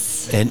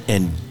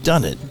and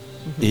done it,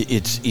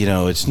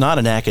 it's not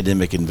an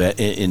academic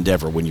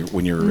endeavor when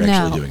you're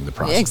actually doing the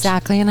process.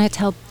 Exactly, and I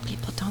tell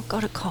people, don't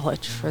go to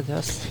college for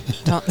this.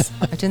 I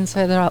didn't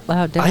say that out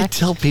loud, did I? I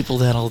tell people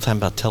that all the time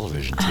about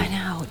television too. I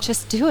know.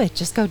 Just do it.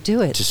 Just go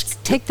do it.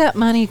 Just take that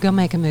money, go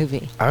make a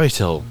movie. I always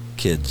tell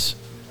kids,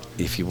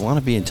 if you want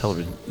to be in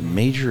television,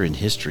 major in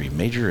history,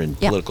 major in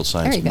political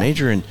science,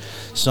 major in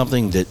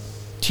something that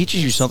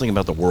teaches you something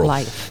about the world.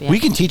 Life, We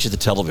can teach you the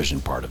television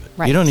part of it.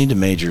 Right. You don't need to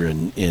major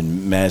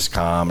in mass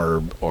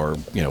comm or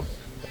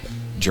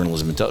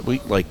journalism and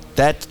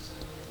that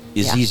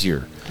is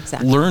easier.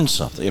 Exactly. Learn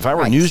something. If I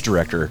were a news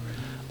director,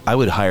 I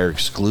would hire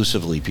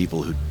exclusively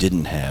people who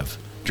didn't have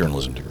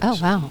journalism degrees. Oh,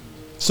 wow.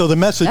 So the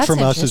message from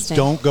us is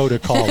don't go to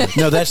college.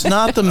 No, that's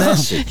not the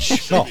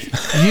message. No.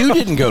 You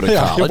didn't go to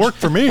college. It worked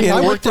for me.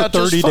 I worked for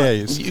 30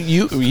 days.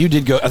 You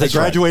did go. I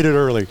graduated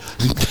early.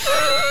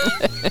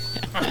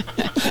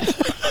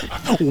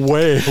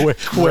 way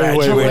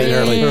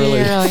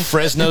early.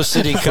 Fresno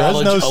City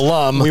College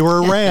alum. We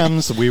were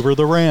Rams. We were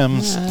the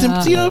Rams.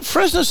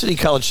 Fresno City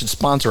College should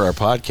sponsor our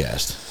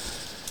podcast.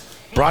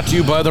 Brought to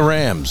you by the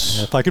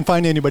Rams. If I can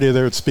find anybody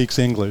there that speaks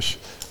English,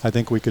 I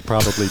think we could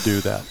probably do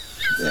that.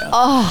 Yeah.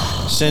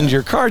 Oh. Send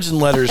your cards and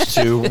letters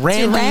to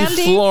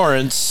Randy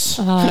Florence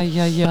at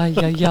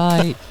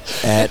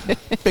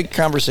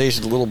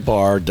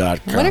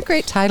bigconversationlittlebar.com. What a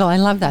great title. I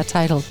love that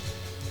title.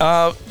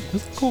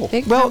 That's cool.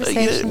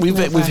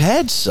 We've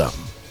had some,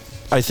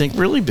 I think,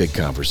 really big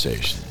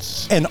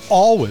conversations. And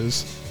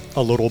always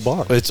a little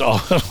bar. It's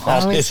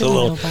always a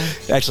little bar.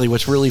 Actually,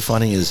 what's really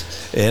funny is,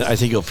 and I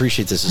think you'll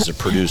appreciate this as a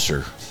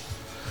producer,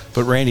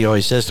 but Randy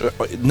always says,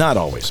 not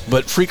always,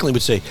 but frequently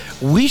would say,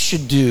 we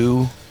should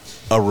do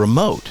a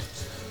remote.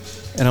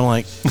 And I'm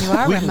like,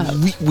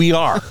 we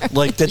are.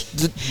 Like,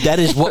 that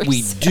is what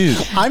we do.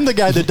 I'm the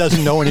guy that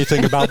doesn't know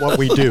anything about what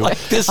we do.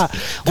 This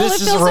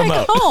is a remote.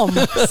 Like home,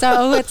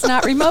 so it's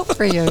not remote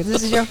for you.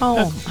 This is your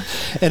home.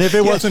 And if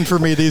it wasn't for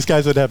me, these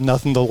guys would have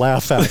nothing to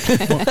laugh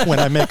at when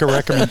I make a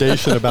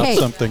recommendation about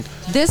something.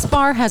 This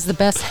bar has the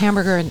best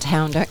hamburger in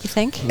town, don't you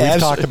think? We've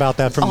talked about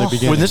that from the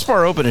beginning. When this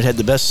bar opened, it had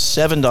the best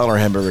 $7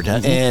 hamburger in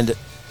town. And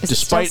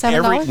despite it's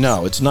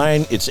it's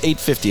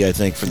 $8.50 I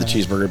think for the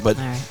cheeseburger, but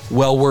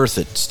well worth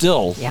it.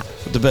 Still,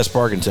 the best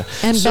bargain.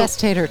 And best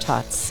tater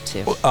tots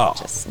too.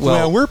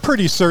 Well, we're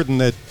pretty certain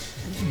that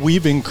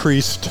we've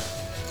increased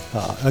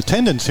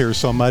attendance here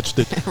so much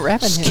that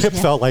Skip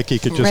felt like he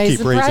could just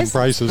keep raising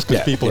prices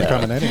because people are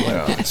coming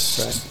anyway.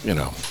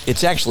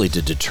 It's actually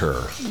to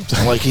deter.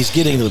 Like he's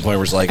getting to the point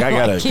where it's like, I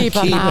gotta keep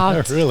them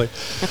out. Really?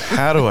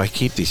 How do I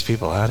keep these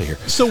people out of here?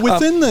 So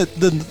within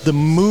the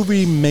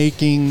movie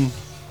making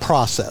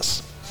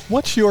process,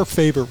 what's your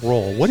favorite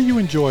role? What do you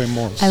enjoy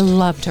most? I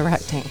love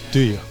directing.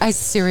 Do you? I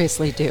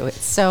seriously do.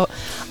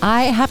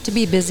 I have to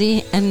be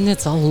busy, and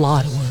it's a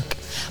lot of work.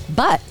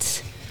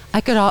 But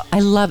I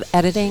love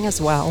editing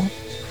as well.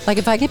 Like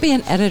if I could be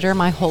an editor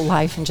my whole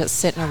life and just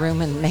sit in a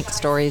room and make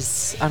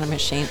stories on a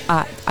machine,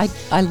 I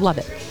love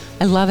it.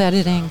 I love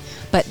editing,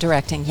 but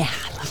directing, I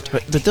love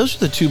directing. But those are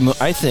the two.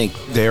 I think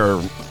they're,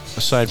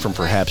 aside from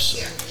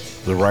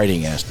perhaps the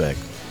writing aspect,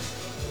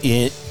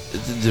 the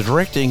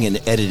directing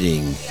and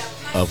editing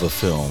of a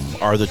film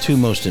are the two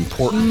most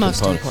important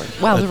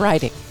components. Well, the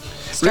writing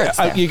starts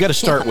there. You got to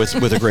start with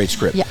a great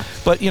script.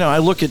 But I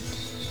look at,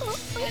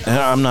 and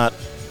I'm not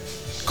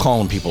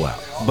calling people out,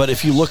 but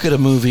if you look at a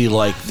movie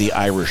like The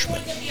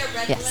Irishman,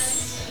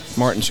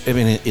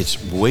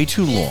 it's way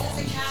too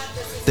long.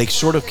 They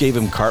sort of gave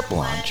him carte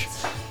blanche,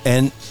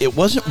 and it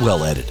wasn't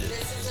well edited.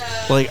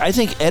 Like, I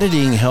think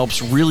editing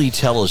helps really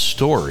tell a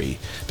story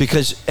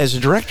because as a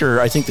director,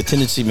 I think the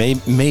tendency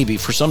maybe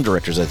for some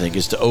directors, I think,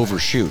 is to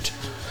overshoot.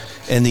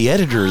 And the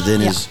editor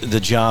then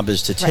the job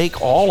is to take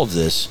all of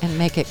this and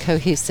make it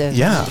cohesive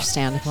and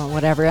understandable and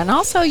whatever. And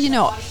also,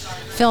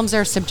 films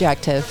are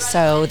subjective.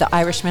 So The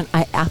Irishman,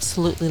 I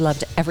absolutely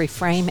loved every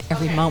frame,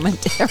 every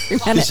moment, every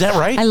minute. Is that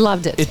right? I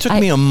loved it. It took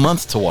me a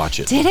month to watch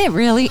it. Did it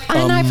really?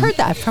 And I've heard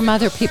that from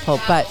other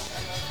people, but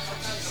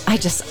I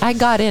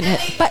got in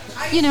it. But,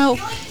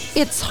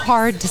 it's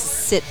hard to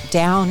sit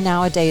down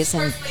nowadays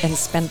and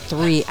spend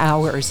 3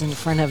 hours in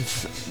front of,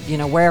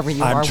 wherever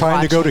you are. I'm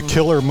trying to go to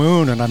Killer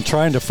Moon, and I'm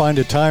trying to find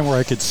a time where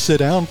I could sit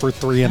down for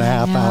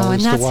 3.5 hours to watch a movie.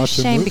 And that's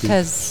a shame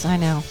because I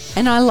know.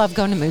 And I love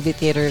going to movie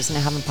theaters and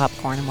having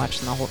popcorn and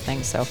watching the whole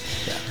thing. So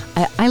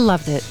I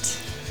loved it.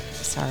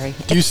 Sorry.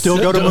 Do you still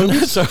go to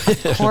movies? Of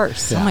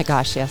course. Yeah. Oh my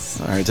gosh, yes.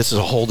 All right, this is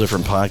a whole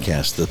different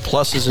podcast. The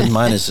pluses and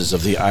minuses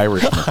of The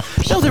Irishman.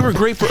 No, they were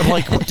great.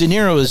 Like De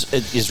Niro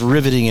is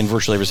riveting in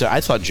virtually every scene.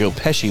 I thought Joe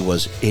Pesci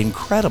was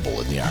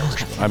incredible in The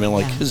Irishman. I mean,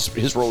 like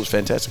his role was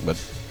fantastic, but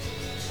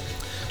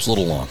it was a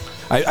little long.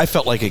 I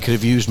felt like it could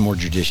have used more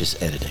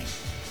judicious editing.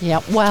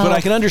 Yeah, well, but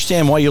I can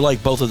understand why you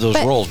like both of those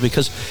roles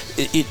because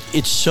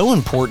it's so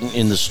important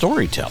in the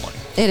storytelling.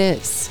 It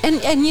is,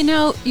 and you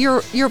know,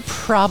 you're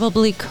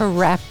probably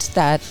correct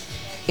that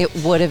it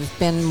would have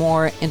been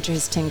more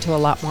interesting to a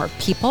lot more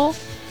people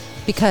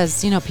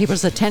because, you know,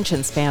 people's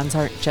attention spans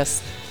aren't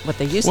just what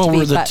they used to be. Well,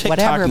 we're the but TikTok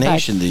whatever,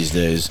 nation these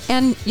days.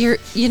 And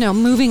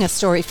moving a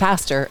story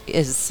faster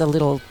is a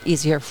little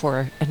easier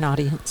for an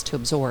audience to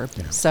absorb.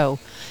 Yeah. So,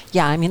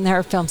 yeah, I mean, there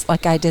are films,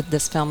 like I did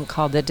this film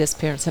called The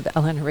Disappearance of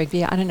Eleanor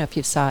Rigby. I don't know if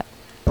you saw it,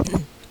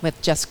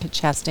 with Jessica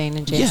Chastain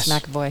and James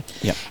McAvoy.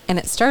 Yep. And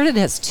it started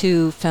as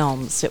 2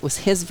 films. It was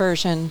his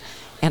version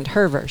and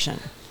her version,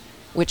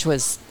 which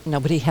was,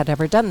 nobody had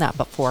ever done that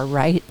before,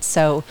 right?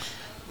 So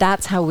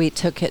that's how we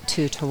took it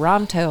to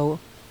Toronto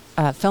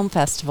Film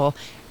Festival,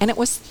 and it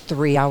was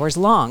 3 hours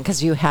long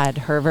because you had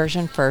her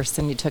version first,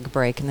 and you took a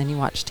break, and then you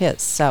watched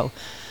his. So,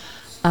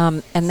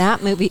 and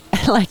that movie,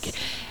 like,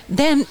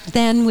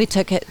 then we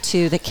took it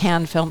to the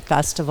Cannes Film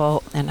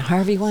Festival, and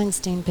Harvey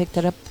Weinstein picked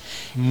it up,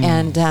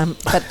 and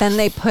but then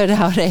they put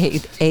out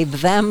a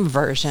them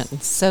version,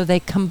 so they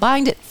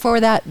combined it for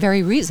that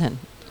very reason,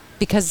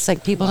 because it's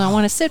like people don't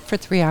want to sit for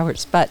 3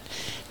 hours. But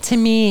to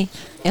me,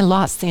 it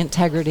lost the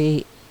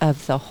integrity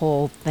of the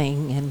whole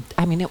thing. And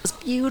I mean, it was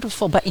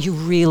beautiful, but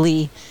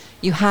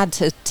you had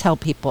to tell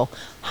people,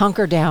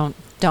 hunker down,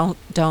 don't,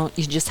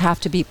 you just have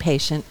to be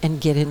patient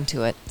and get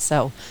into it.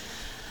 So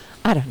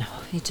I don't know,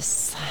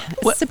 it's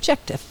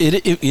subjective.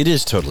 It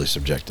is totally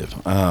subjective.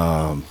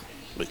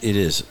 It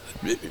is.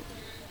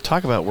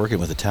 Talk about working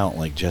with a talent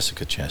like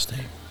Jessica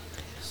Chastain.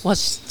 Well,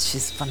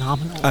 she's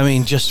phenomenal. I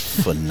mean, just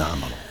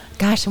phenomenal.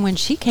 Gosh, and when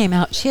she came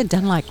out, she had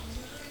done like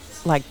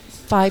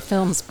 5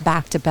 films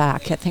back to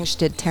back. I think she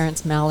did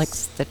Terrence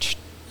Malick's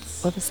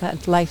what was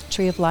that?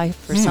 Tree of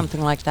Life or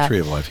something like that. Tree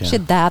of Life, yeah. She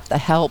did that, The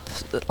Help,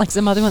 like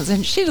some other ones,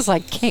 and she just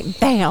like came,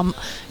 bam.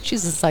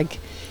 She's just like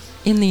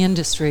in the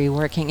industry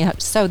working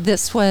out. So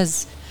this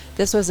was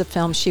a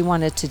film she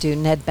wanted to do.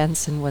 Ned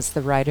Benson was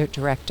the writer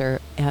director,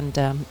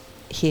 and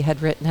he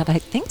had written it, I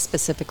think,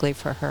 specifically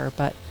for her.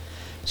 But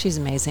she's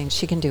amazing.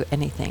 She can do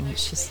anything.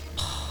 She's.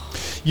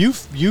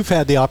 You've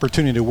had the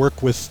opportunity to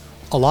work with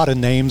a lot of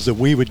names that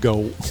we would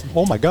go,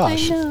 oh my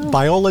gosh,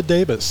 Viola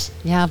Davis.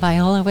 Yeah,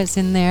 Viola was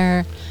in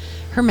there.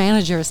 Her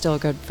manager is still a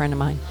good friend of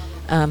mine.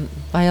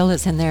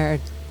 Viola's in there.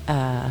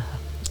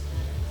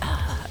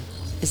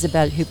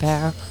 Isabelle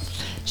Huppert.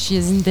 She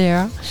is in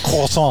there.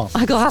 Croissant.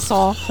 A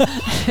croissant.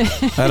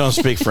 I don't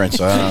speak French,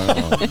 so I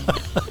don't know.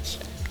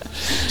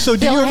 So do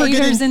Bill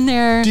Hader's in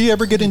there. Do you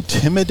ever get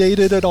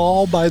intimidated at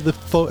all by the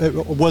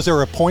was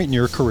there a point in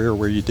your career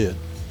where you did?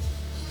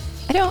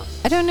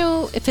 I don't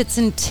know if it's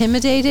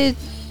intimidated,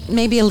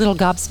 maybe a little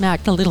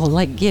gobsmacked, a little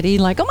like giddy,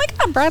 like, oh my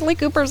God, Bradley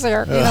Cooper's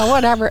there,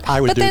 whatever. I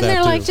would but do then that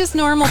they're too. like just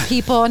normal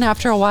people, and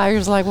after a while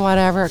you're just like,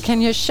 whatever,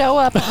 can you show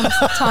up on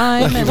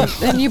time? And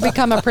then you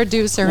become a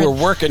producer. We're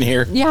working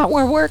here. Yeah,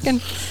 we're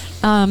working.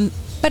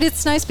 But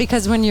it's nice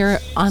because when you're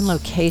on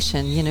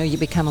location, you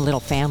become a little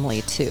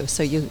family too.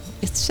 So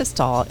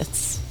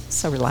it's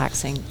so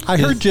relaxing. I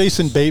heard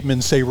Jason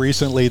Bateman say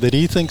recently that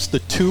he thinks the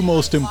 2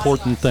 most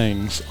important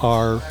things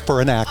are, for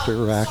an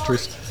actor or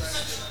actress,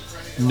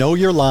 know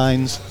your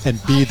lines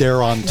and be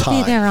there on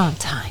time. Be there on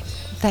time.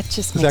 That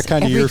just makes that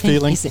kind of your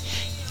feeling? Easy.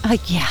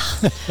 Yeah.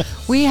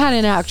 We had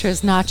an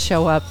actress not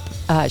show up.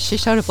 She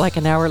showed up like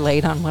an hour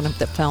late on one of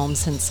the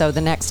films, and so the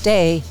next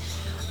day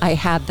I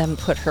had them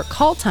put her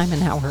call time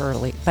an hour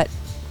early, but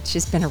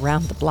she's been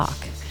around the block.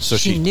 So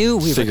she knew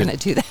we were going to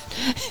do that.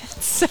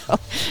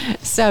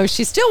 So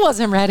she still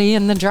wasn't ready,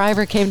 and the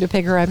driver came to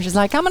pick her up. She's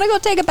like, I'm going to go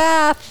take a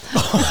bath.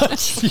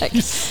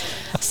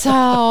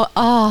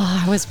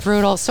 It was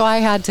brutal. So I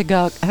had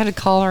to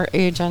call her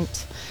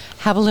agent,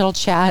 have a little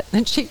chat.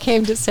 And she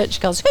came to sit. She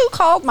goes, who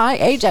called my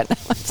agent? I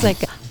was like,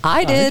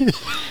 I did.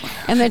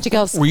 And then she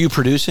goes, were you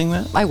producing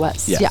that? I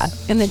was, yeah.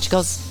 And then she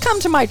goes, come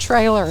to my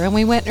trailer. And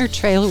we went in her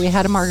trailer. We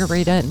had a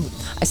margarita, and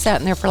I sat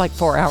in there for like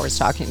 4 hours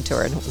talking to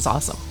her, and it was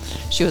awesome.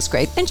 She was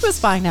great. And she was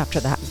fine after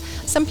that.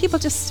 Some people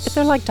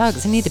they're like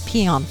dogs. They need to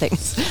pee on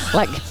things.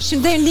 Like,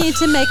 they need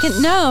to make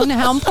it known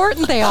how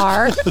important they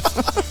are.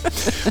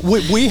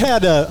 We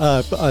had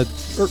a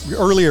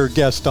earlier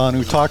guest on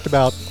who talked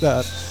about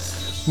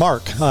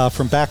Mark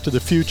from Back to the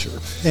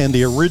Future and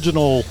the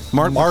original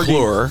Mark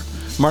McClure.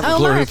 Mark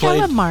McClure, who played.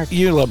 I love Mark.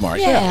 You love Mark.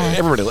 Yeah.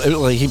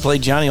 Everybody. He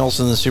played Johnny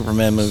Olsen in the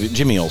Superman movie.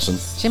 Jimmy Olsen.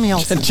 Jimmy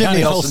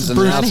Olsen's an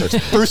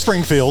announcer. Bruce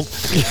Springfield.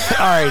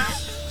 All right.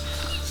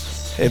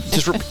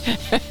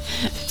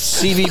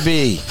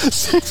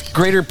 CVB,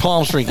 Greater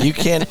Palm Springs. You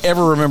can't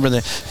ever remember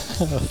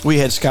that. We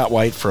had Scott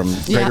White from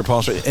Greater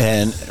Palm Springs,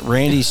 and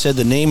Randy said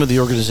the name of the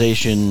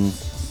organization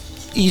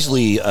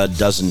easily a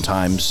dozen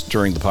times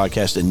during the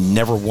podcast, and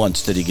never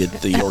once did he get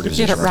the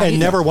organization right. And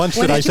never once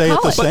did I say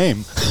it the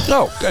same.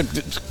 No,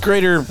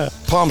 Greater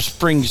Palm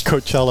Springs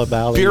Coachella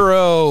Valley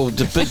Bureau.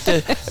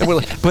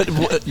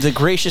 But the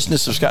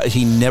graciousness of Scott,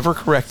 he never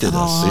corrected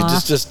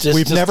us.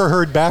 We've never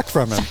heard back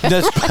from him.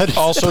 That's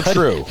also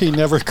true. He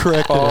never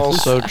corrected us.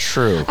 Also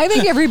true. I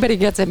think everybody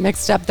gets it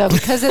mixed up though,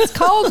 because it's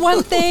called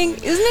one thing,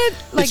 isn't it?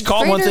 Like it's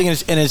called one thing,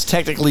 and it's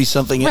technically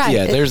something. Right.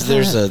 Yeah,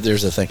 there's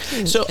a thing.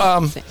 So,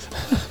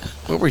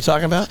 what were we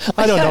talking about?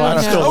 I don't know.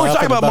 I'm still we're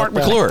talking about Mark that.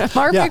 McClure.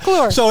 Mark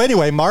McClure. So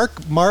anyway, Mark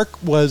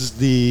was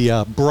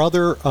the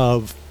brother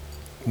of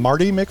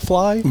Marty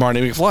McFly.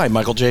 Marty McFly,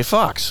 Michael J.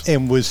 Fox.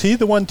 And was he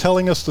the one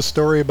telling us the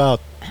story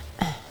about?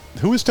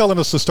 Who was telling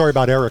us the story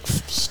about Eric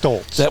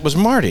Stoltz? That was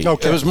Marty.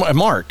 Okay. It was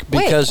Mark,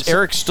 because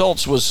Eric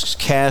Stoltz was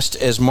cast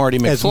as Marty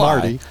McFly. As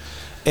Marty.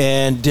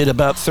 And did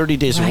about 30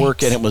 days of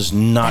work, and it was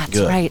not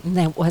good. That's right, and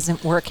that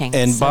wasn't working.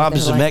 And so Bob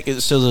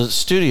Zemeckis, so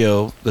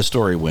the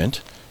story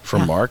went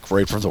from Mark,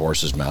 right from the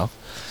horse's mouth,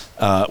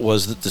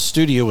 was that the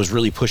studio was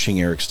really pushing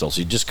Eric Stoltz.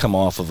 He'd just come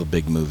off of a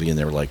big movie, and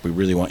they were like, we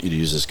really want you to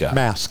use this guy.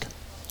 Mask.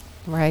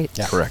 Right.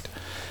 Yeah. Correct.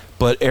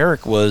 But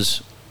Eric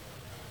was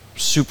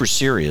super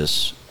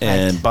serious,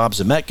 and Bob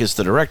Zemeckis,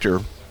 the director,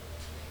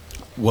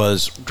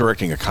 was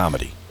directing a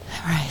comedy.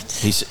 Right.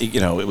 He's,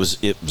 it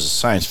was a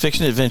science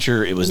fiction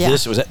adventure. It was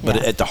this, it was that, but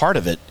at the heart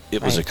of it,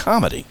 it was a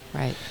comedy.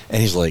 Right.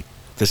 And he's like,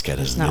 this guy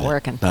doesn't. Not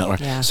working. Not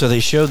working. Yeah. So they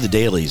showed the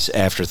dailies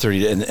after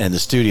 30, and the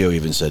studio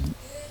even said,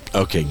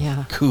 okay,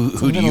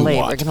 who do you want?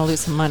 We're going to lose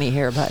some money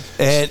here, but.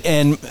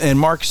 And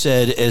Mark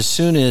said, as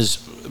soon as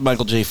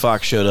Michael J.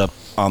 Fox showed up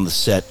on the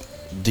set,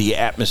 the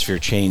atmosphere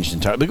changed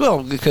entirely.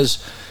 Well,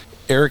 because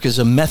Eric is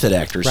a method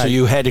actor, so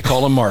you had to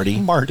call him Marty.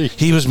 Marty.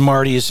 He was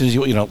Marty as soon as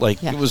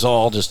it was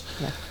all just.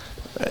 Yeah.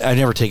 I've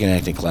never taken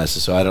acting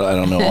classes, so I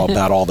don't know all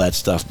about all that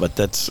stuff.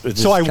 But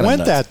so I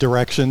went that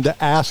direction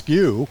to ask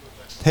you: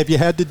 have you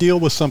had to deal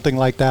with something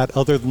like that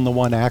other than the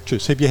one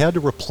actress? Have you had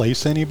to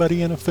replace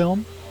anybody in a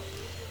film?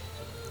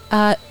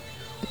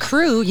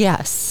 Crew,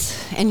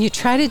 yes. And you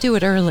try to do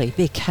it early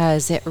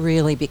because it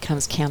really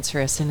becomes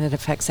cancerous and it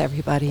affects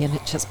everybody and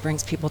it just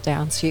brings people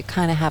down. So you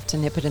kind of have to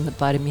nip it in the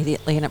bud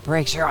immediately and it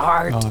breaks your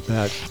heart. Oh, I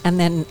bet. And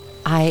then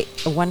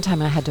one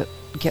time I had to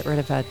get rid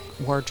of a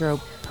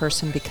wardrobe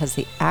person because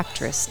the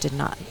actress did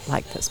not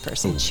like this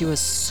person. She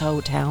was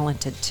so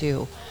talented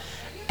too.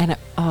 And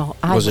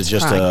was it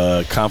just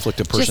crying. A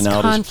conflict of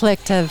personalities? Just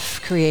conflict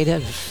of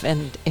creative,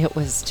 and it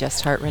was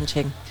just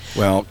heart-wrenching.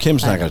 Well,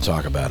 Kim's not going to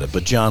talk about it,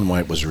 but John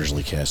White was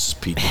originally cast as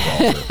Pete the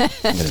golfer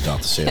and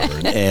Adopt the Sailor,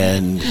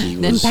 and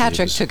then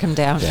Patrick took him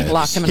down and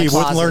locked him in a closet. He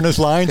wouldn't learn his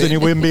lines, and he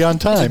wouldn't be on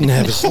time. Didn't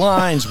have his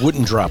lines,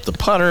 wouldn't drop the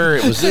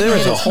putter. There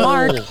was a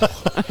whole.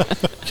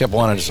 Kept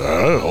wanting to say,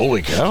 "Oh,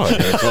 holy cow! I got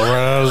to go right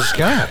out of the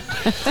sky."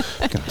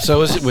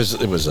 So it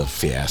was a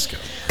fiasco.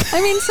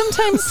 I mean,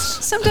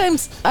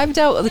 sometimes I've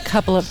dealt with a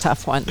couple of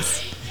tough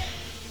ones,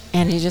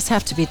 and you just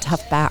have to be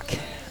tough back.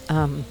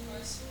 I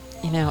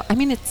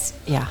mean, it's.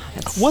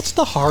 What's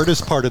the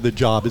hardest part of the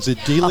job? Is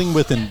it dealing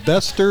with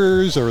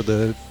investors or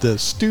the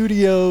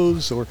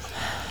studios, or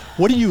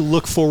what do you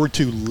look forward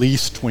to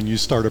least when you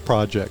start a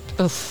project?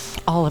 Oof,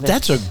 all of it.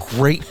 That's a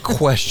great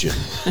question.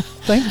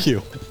 Thank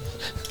you.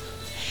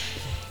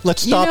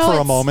 Let's stop for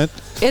a moment.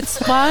 It's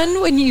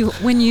fun when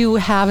you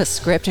have a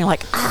script and you're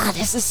like,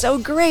 this is so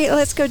great,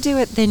 let's go do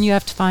it. Then you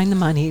have to find the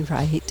money,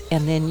 right?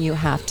 And then you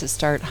have to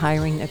start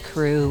hiring a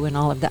crew and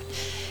all of that.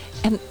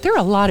 And there are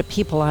a lot of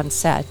people on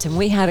set, and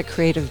we had a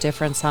creative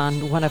difference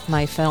on one of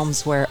my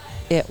films where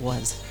it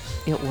was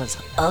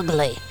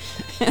ugly.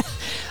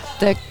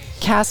 The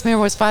cast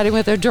member was fighting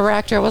with their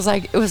director. It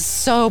was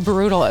so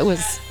brutal. It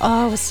was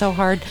so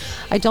hard.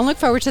 I don't look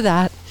forward to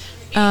that.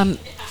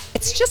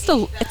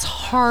 It's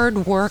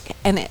hard work,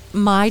 and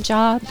my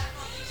job,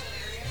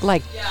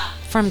 like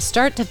from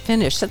start to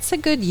finish, that's a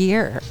good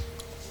year,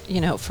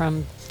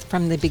 from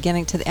the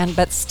beginning to the end.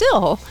 But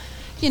still,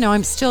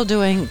 I'm still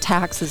doing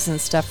taxes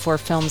and stuff for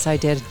films I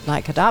did,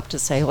 like Adopt a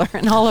Sailor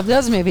and all of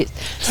those movies.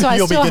 So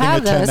You'll be getting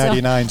a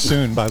 1099 so.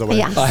 soon, by the way.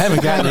 Yeah. I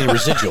haven't gotten any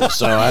residuals,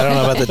 so I don't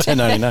know about the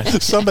 1099.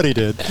 Somebody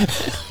did.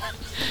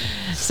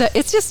 So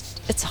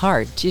it's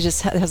hard. You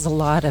just there's a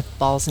lot of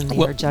balls in the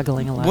air,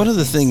 juggling a lot. One of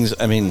the things,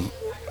 I mean,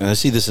 and I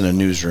see this in a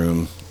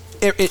newsroom,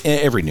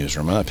 every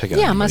newsroom. I'm not picking on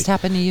anybody. It must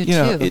happen to you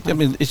too.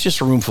 It's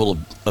just a room full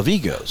of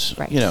egos.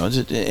 Right.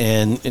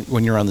 And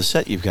when you're on the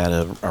set, you've got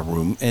a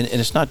room, and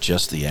it's not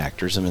just the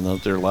actors. I mean,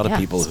 there are a lot of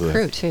people who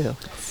crew too.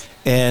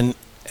 And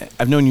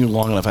I've known you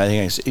long enough. I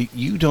think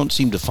you don't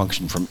seem to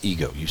function from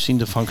ego. You seem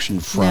to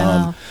function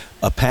from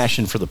a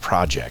passion for the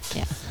project.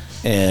 Yeah.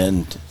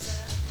 And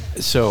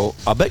so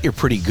I'll bet you're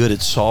pretty good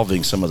at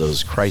solving some of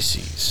those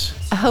crises.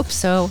 I hope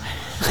so.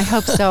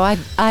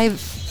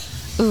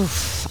 I'll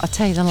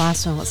tell you, the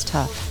last one was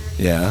tough.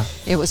 Yeah.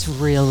 It was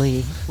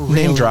really, really.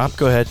 Name drop.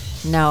 Go ahead.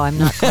 No, I'm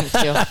not going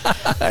to.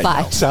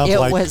 But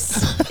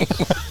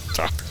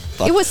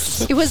it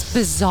was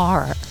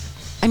bizarre.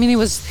 I mean,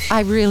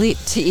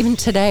 even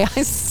today,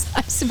 I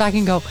sit back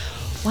and go,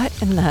 what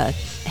in the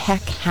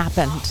heck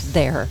happened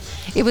there?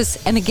 It was,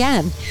 and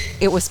again,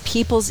 it was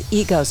people's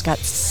egos got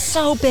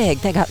so big.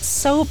 They got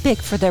so big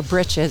for their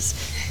britches.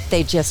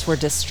 They just were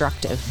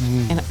destructive.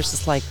 And it was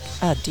just like,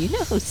 do you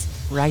know who's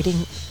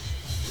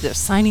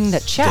signing the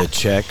check? The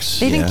checks.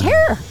 They didn't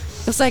care.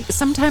 It was like,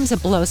 sometimes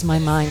it blows my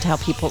mind how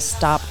people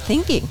stop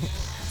thinking.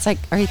 It's like,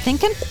 are you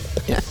thinking?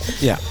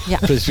 Yeah.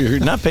 Because you're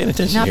not paying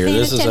attention Not here. paying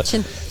This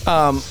attention. is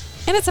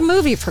and it's a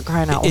movie, for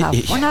crying out loud.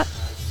 We're not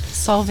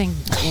solving,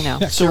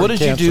 So what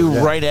did you do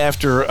right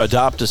after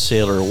Adopt a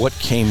Sailor? What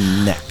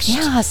came next?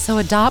 Yeah, so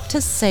Adopt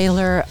a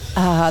Sailor.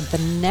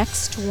 The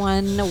next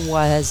one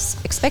was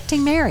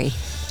Expecting Mary.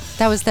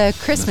 That was the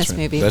Christmas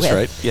movie. That's with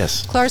right.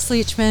 Yes. Cloris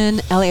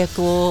Leachman, Elliot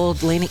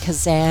Gould, Leni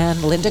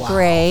Kazan, Linda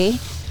Gray.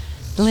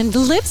 Linda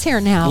lives here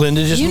now.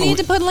 Linda just You need moved.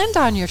 to put Linda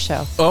on your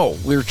show. Oh,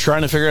 we were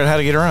trying to figure out how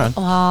to get her on.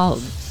 Well,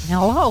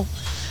 hello.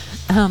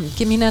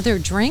 Give me another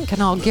drink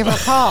and I'll give her a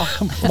call.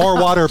 More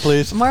water,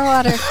 please. More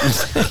water.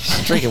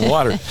 She's drinking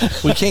water.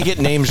 We can't get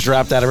names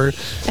dropped out of her.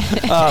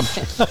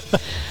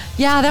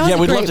 Yeah, that was a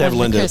we'd great love to have one,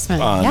 Linda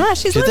Christmas. on. Yeah,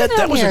 she's living that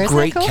out was here. a Isn't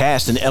great that cool?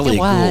 cast, and Elliot It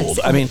was. Gould.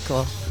 I mean,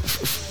 Cool.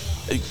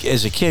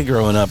 as a kid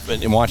growing up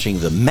and watching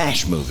the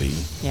MASH movie,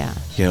 Yeah.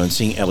 and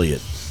seeing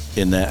Elliot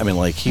in that, I mean,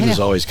 like, he I was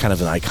know. always kind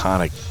of an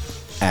iconic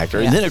actor.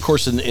 Yeah. And then, of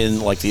course,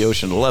 in like the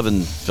Ocean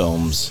 11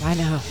 films, I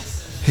know.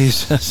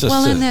 he's just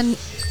And then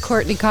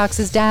Courtney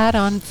Cox's dad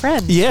on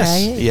Friends.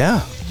 yes, right? yeah.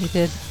 He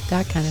did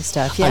that kind of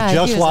stuff. Yeah, I he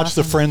just was watched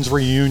the awesome. Friends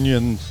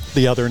reunion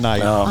the other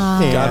night. Oh,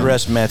 And- God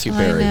rest Matthew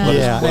Perry. know. What a-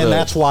 Yeah, what and a-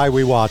 that's why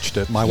we watched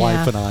it, my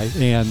wife and I.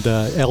 And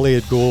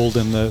Elliot Gould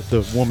and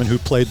the woman who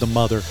played the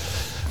mother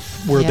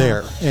were Yeah.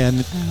 there, and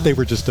they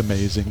were just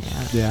amazing.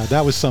 Yeah,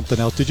 that was something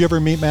else. Did you ever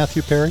meet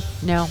Matthew Perry?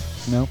 No.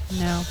 No?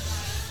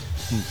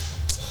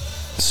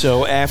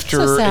 So after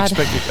So sad.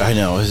 I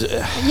know.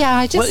 Yeah,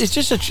 I just Well, it's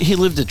just he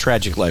lived a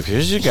tragic life.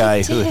 Here's a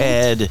guy who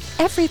had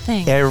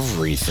everything.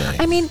 everything.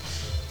 I mean,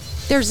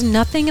 there's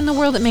nothing in the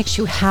world that makes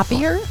you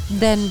happier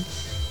than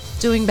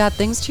doing bad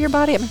things to your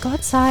body. I mean, go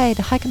outside,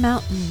 hike a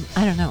mountain.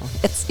 I don't know.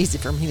 It's easy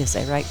for me to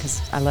say, right?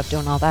 Because I love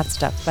doing all that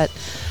stuff. But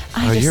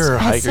You're a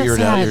I'm hiker. so You're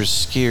sad. you're a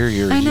skier.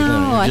 You're, I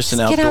know. you're just an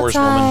get outdoors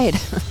woman.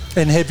 outside.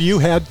 And have you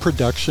had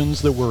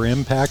productions that were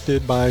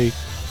impacted by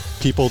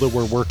people that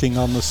were working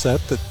on the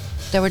set that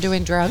They were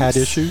doing drugs. had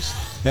issues?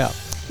 Yeah.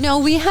 No,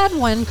 we had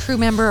one crew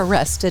member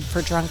arrested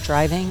for drunk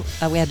driving.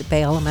 We had to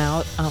bail him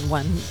out on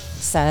one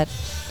set.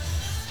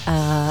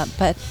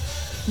 But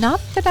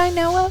not that I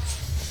know of.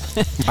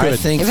 I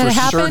think If for it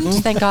happened,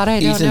 certain, thank God I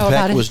don't Ethan know Peck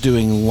about it. was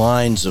doing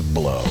lines of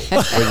blow,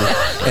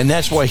 and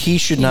that's why he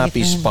should not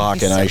be Ethan, Spock,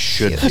 he's and I so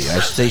should be.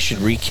 They should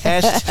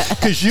recast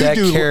Because you that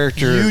do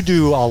character. you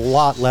do a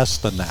lot less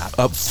than that.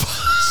 up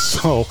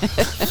So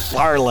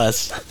far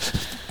less.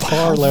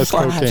 far less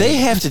cocaine. They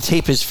have to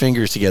tape his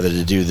fingers together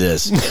to do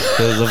this,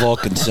 the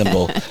Vulcan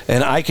symbol,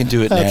 and I can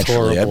do it That's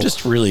naturally. horrible. I'm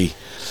just really.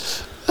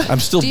 I'm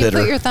still Do you bitter.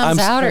 put your thumbs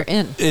I'm out or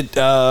in?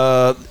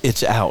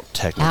 It's out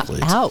technically.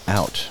 It's Out.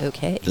 out.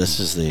 Okay. This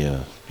is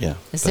the yeah.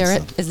 Is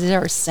that's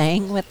there a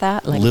saying with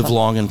that? the live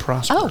long and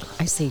prosper. Oh,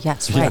 I see.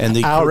 Yes, Yeah, right. and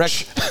the Ouch.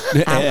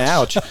 correct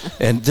ouch.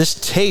 And this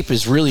tape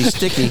is really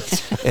sticky.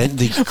 And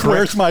the Where's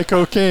correct my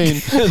cocaine?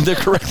 the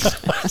correct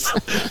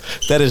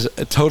that is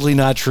totally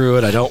not true,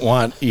 and I don't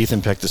want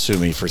Ethan Peck to sue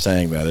me for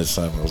saying that.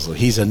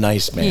 He's a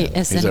nice man. He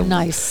is He's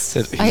nice.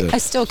 he's I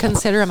still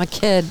consider him a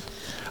kid,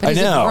 but I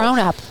he's know. a grown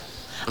up.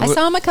 I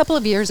saw him a couple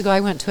of years ago. I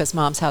went to his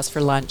mom's house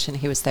for lunch, and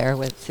he was there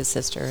with his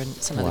sister and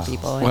some other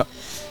people. And Well,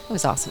 it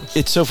was awesome.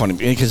 It's so funny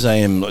because I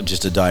am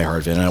just a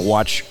diehard fan, and I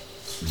watch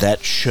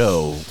that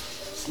show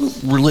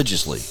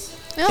religiously.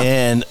 Yeah.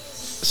 And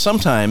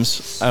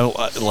sometimes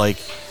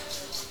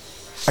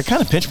I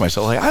kind of pinch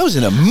myself. Like, I was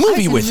in a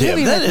movie with him.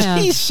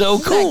 He's so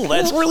Isn't that cool. cool?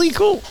 That's really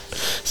cool.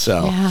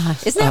 So Yeah,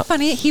 isn't that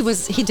funny? He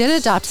did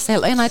adopt a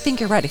sailor, and I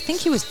think you're right. I think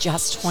he was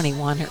just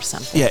 21 or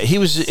something. yeah, he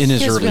was in his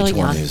He was early really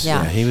young, 20s.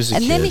 Yeah, he was a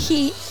and kid. then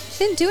he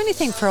didn't do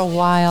anything for a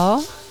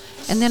while,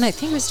 and then I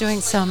think he was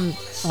doing some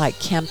like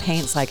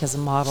campaigns, like as a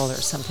model or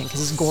something,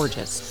 because he's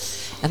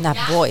gorgeous, and that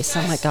voice.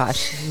 Oh my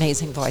gosh,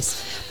 amazing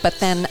voice. But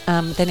then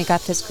he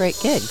got this great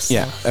gig. So.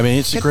 Yeah, I mean,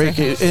 it's a Good great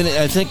for him. gig. And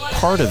I think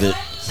part of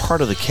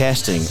the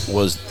casting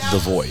was the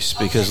voice,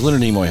 because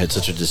Leonard Nimoy had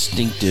such a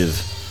distinctive,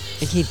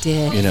 He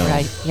did. you know,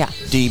 Right. Yeah.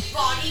 deep,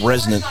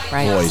 resonant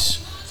Right. voice.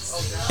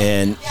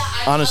 And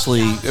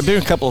honestly, there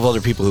been a couple of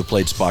other people who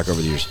played Spock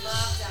over the years.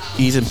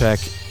 Ethan Peck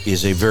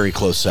is a very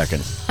close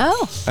second.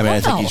 Oh. I mean, I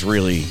think wow. he's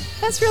really...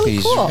 That's really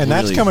cool. And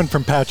that's really- coming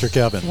from Patrick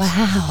Evans.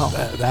 Wow.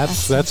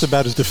 That's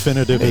about as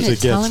definitive as it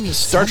gets.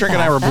 Star Trek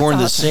and I were born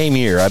the same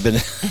year. I've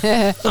been...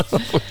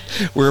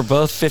 We're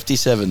both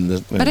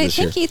 57 But I this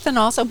year. think Ethan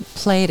also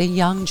played a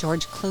young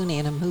George Clooney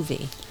in a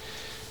movie.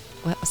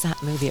 What was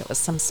that movie? It was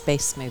some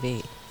space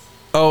movie.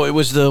 Oh, it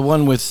was the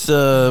one with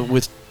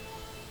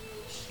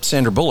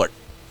Sandra Bullock.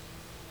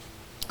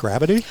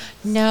 Gravity?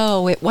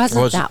 No, it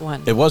wasn't Was it? that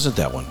one. It wasn't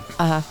that one.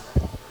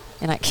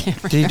 And I can't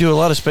remember. Did he do a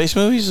lot of space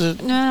movies?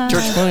 No.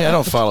 George Clooney? I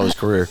don't follow his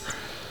career.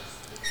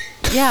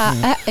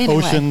 Yeah. Anyway,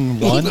 Ocean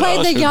One. He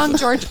played the young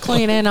George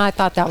Clooney, and I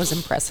thought that was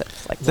impressive.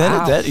 Like,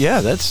 wow.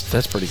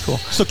 That's pretty cool.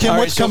 So, Kim,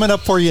 what's coming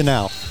up for you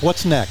now?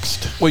 What's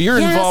next? Well, you're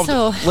involved.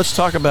 So let's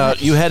talk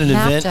about. You had an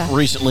MAPTA. event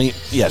recently.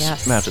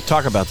 Yes, MAPTA.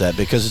 Talk about that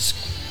because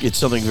it's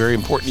something very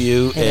important to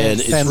you,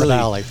 it's San really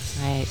Valley.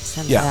 Right,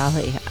 San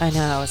Valley. I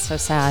know, it's so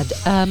sad.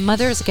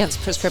 Mothers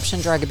Against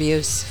Prescription Drug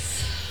Abuse,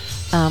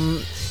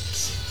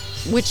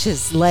 which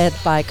is led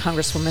by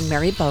Congresswoman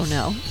Mary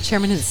Bono,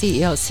 Chairman and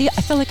CEO. See,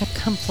 I feel like I've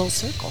come full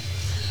circle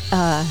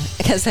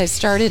because I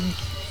started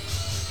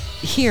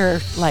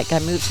here, like I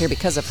moved here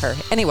because of her.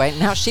 Anyway,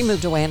 now she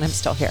moved away and I'm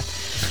still here.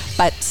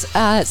 But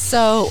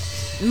so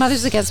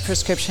Mothers Against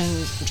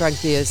Prescription Drug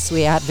Abuse,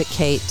 we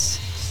advocate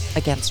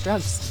against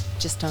drugs.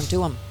 Just don't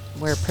do them.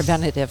 We're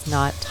preventative,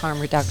 not harm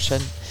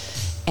reduction.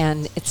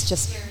 And it's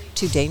just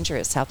too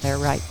dangerous out there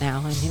right now.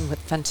 I mean, with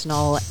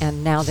fentanyl,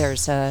 and now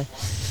there's a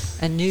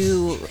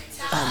new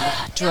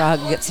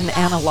drug. It's an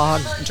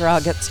analog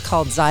drug. It's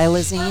called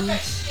xylazine.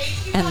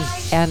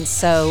 And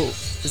so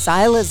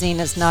xylazine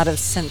is not a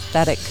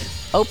synthetic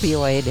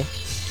opioid.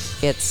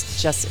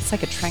 It's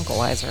like a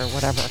tranquilizer or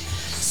whatever.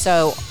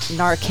 So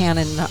Narcan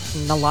and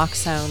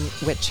naloxone,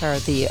 which are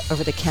the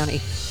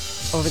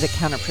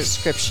over-the-counter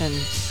prescription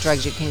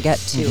drugs you can get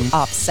to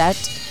offset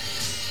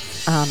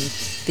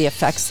the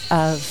effects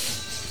of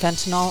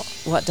fentanyl.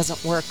 Well, it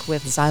doesn't work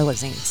with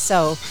xylazine.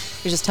 So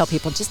we just tell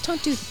people, just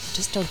don't do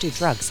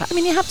drugs. I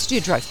mean, you have to do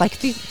drugs. Like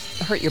if you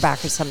hurt your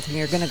back or something,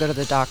 you're going to go to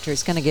the doctor.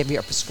 He's going to give you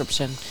a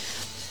prescription.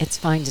 It's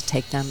fine to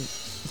take them.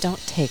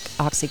 Don't take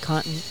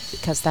OxyContin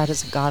because that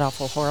is a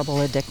god-awful, horrible,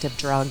 addictive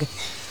drug.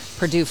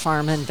 Purdue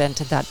Pharma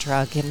invented that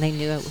drug, and they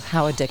knew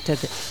how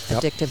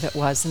addictive it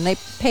was, and they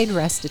paid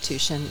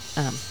restitution,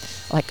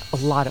 like a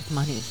lot of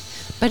money.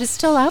 But it's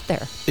still out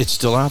there. It's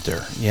still out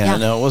there. Yeah.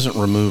 No, it wasn't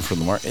removed from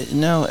the market.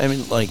 No, I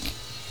mean, like,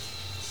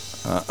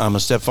 I'm a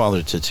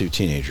stepfather to 2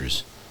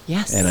 teenagers.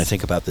 Yes. And I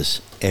think about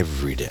this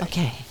every day.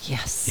 Okay,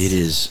 yes. It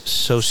is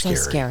so scary.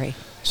 So scary.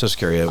 So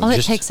scary. All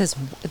it takes is,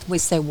 we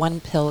say,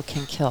 one pill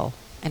can kill.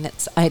 And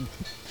I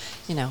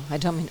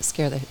don't mean to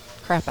scare the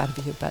crap out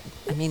of you, but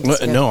I mean to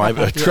scare the crap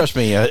out of you. Trust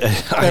me.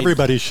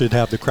 Everybody should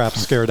have the crap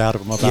scared out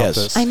of them about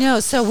this. I know.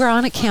 So we're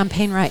on a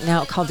campaign right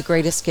now called The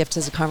Greatest Gift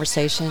is a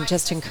Conversation,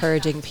 just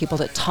encouraging people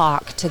to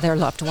talk to their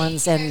loved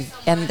ones. And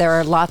there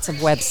are lots of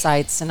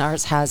websites, and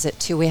ours has it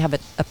too. We have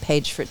a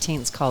page for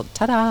teens called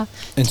And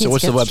Teens so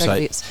what's the Against website? Drug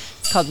Abuse.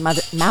 It's called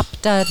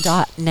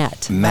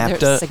MAPTA.net.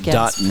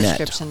 MAPTA.net.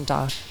 Prescription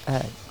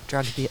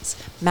drug abuse.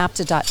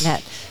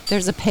 MAPTA.net.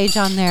 There's a page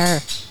on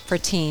there for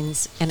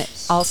teens, and it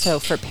also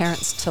for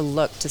parents to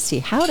look to see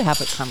how to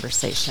have a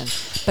conversation.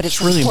 But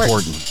it's really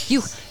important.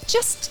 You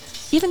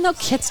just, even though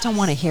kids don't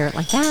want to hear it,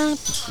 like,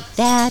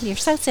 Dad, you're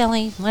so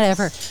silly,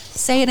 whatever.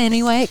 Say it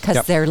anyway,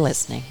 because they're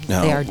listening.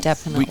 No, they are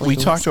definitely We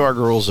talk to our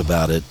girls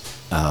about it,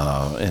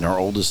 and our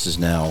oldest is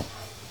now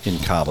in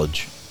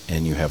college,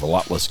 and you have a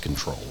lot less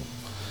control.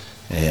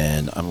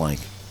 And I'm like,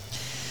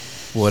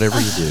 whatever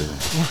you do,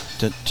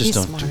 just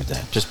don't do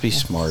that. Just be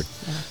smart.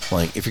 Yeah.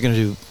 Like, if you're going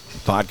to do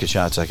vodka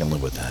shots, I can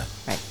live with that.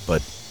 Right.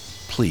 But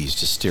please,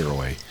 just steer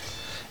away.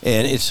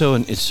 And it's so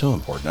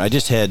important. I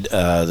just had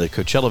the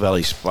Coachella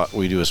Valley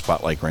we do a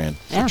spotlight grant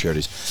for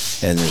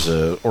charities, and there's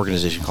an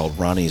organization called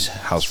Ronnie's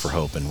House for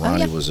Hope, and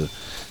Ronnie was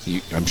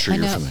I'm sure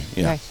you're familiar.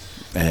 Yeah. Right.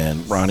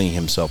 And Ronnie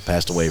himself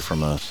passed away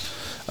from a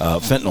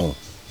fentanyl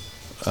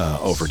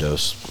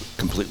overdose,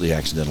 completely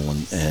accidental,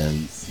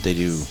 and they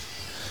do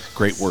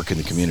great work in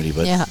the community.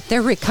 But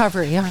their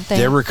recovery, aren't they?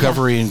 Their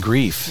recovery and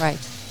grief. Right.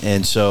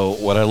 And so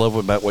what I love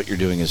about what you're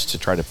doing is to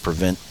try to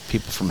prevent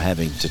people from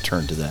having to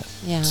turn to that.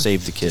 Yeah.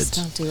 Save the kids.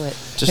 Just don't do it.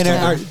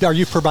 And are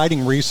you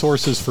providing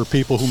resources for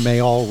people who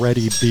may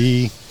already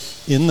be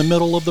in the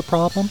middle of the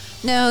problem?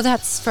 No,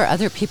 that's for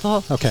other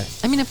people. Okay.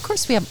 I mean, of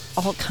course, we have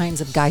all kinds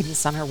of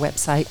guidance on our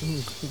website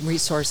and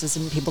resources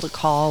and people to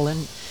call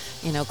and,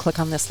 click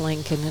on this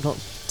link and it'll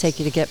take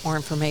you to get more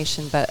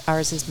information. But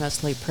ours is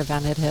mostly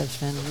preventative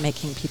and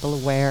making people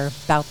aware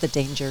about the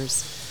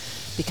dangers,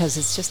 because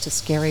it's just a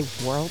scary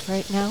world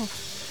right now.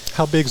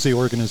 How big's the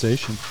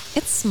organization?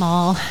 It's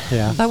small,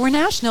 but we're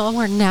national, and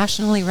we're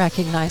nationally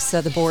recognized.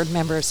 So the board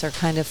members are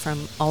kind of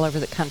from all over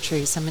the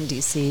country, some in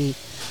D.C.,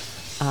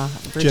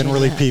 Virginia.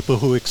 Generally people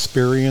who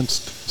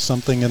experienced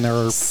something in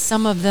their...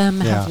 Some of them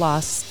have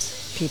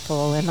lost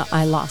people, and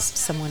I lost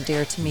someone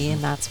dear to me,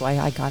 and that's why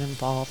I got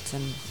involved.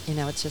 And,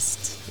 it's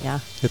just,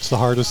 It's the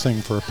hardest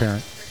thing for a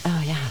parent.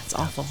 Oh, yeah, it's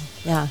awful.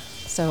 Yeah.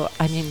 So,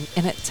 I mean,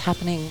 and it's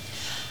happening...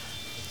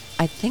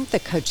 I think the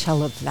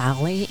Coachella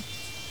Valley,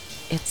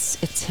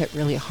 it's hit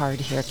really hard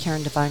here.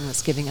 Karen Devine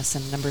was giving us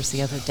some numbers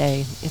the other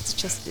day.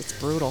 It's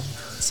brutal.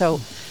 So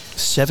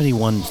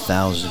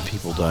 71,000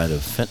 people died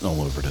of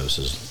fentanyl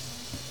overdoses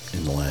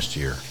in the last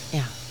year.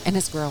 Yeah, and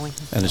it's growing.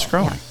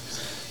 Yeah.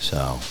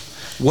 So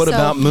what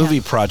about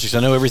movie projects? I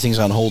know everything's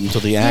on hold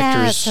until the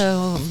actors. Yeah,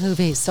 so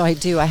movies. So I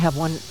have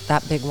one,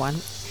 that big one.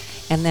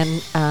 And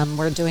then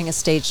we're doing a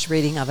staged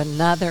reading of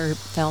another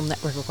film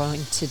that we're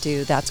going to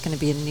do. That's going to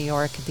be in New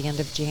York at the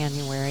end of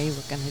January.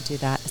 We're going to do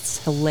that.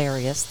 It's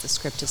hilarious. The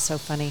script is so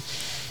funny.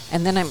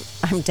 And then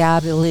I'm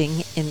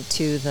dabbling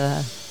into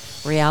the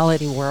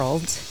reality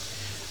world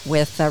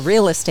with a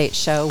real estate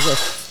show with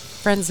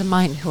friends of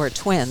mine who are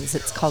twins.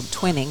 It's called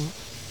Twinning.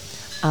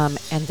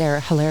 And they're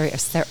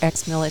hilarious. They're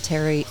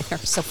ex-military. They're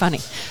so funny.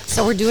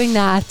 So we're doing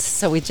that.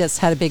 So we just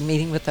had a big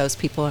meeting with those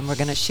people, and we're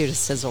going to shoot a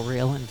sizzle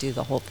reel and do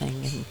the whole thing.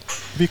 And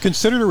have you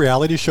considered a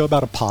reality show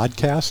about a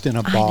podcast in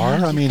a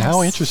bar? I mean,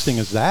 how interesting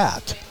is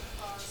that?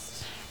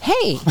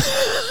 Hey.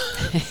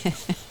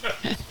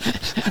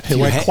 It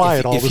went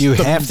quiet all of a sudden. If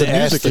you have to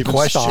ask the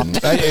question.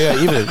 I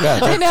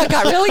know, it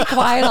got really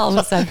quiet all of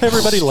a sudden.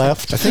 Everybody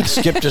left. I think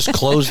Skip just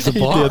closed the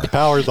bar. He did. The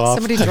power's off.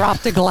 Somebody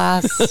dropped a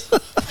glass.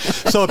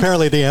 So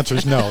apparently the answer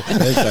is no.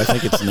 I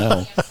think it's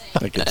no. I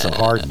think it's a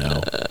hard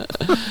no.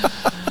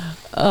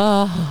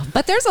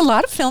 But there's a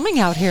lot of filming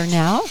out here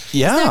now.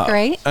 Yeah. Isn't that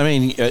great? I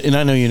mean, and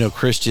I know you know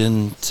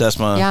Christian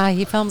Sesma. Yeah,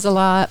 he films a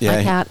lot. Yeah,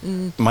 Mike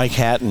Hatton. Mike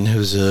Hatton,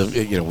 who's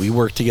we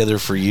worked together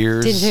for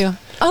years. Did you?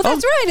 Oh,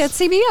 that's right, at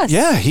CBS.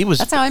 Yeah, he was.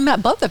 That's how I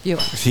met both of you.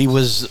 He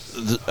was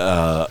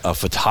a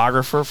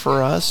photographer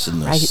for us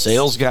and a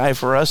sales guy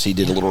for us. He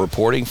did a little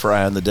reporting for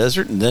Eye on the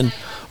Desert, and then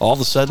all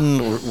of a sudden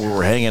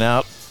we're hanging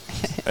out.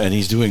 And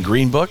he's doing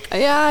Green Book.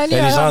 Yeah, I know.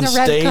 And he's on the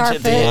red stage carpet.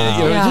 at the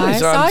end. Yeah, I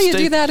saw you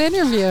do that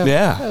interview.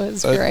 Yeah. It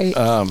was great.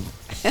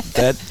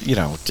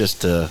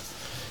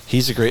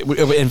 He's a great...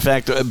 In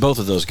fact, both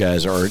of those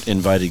guys are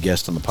invited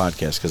guests on the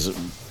podcast because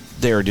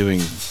they are doing,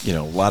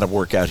 a lot of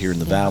work out here in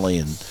the Valley.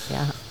 And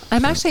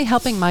I'm actually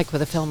helping Mike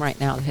with a film right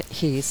now that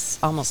he's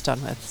almost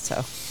done with,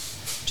 so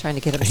trying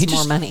to get him some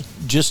more money.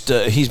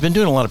 He's been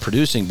doing a lot of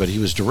producing, but he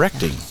was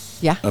directing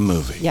a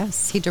movie.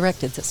 Yes, he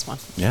directed this one.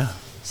 Yeah.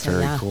 So,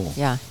 Very cool.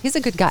 Yeah, he's a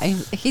good guy.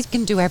 He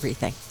can do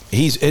everything.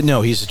 He's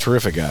a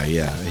terrific guy.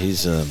 Yeah,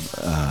 he's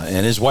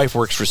and his wife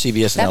works for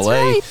CBS in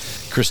LA.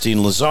 Right.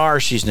 Christine Lazar.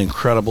 She's an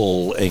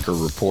incredible anchor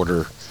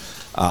reporter.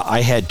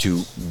 I had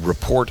to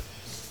report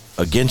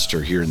against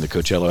her here in the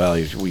Coachella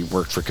Valley. We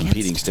worked for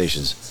competing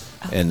stations,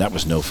 and that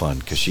was no fun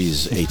because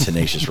she's a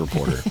tenacious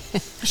reporter.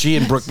 She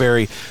and Brooke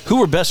Berry,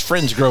 who were best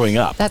friends growing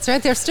up. That's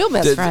right. They're still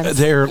best friends.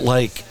 They're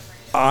like,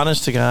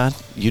 honest to God,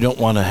 you don't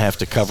want to have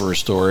to cover a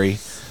story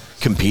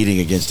competing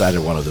against either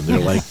one of them.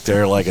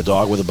 They're like a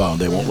dog with a bone.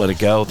 They won't let it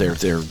go. They're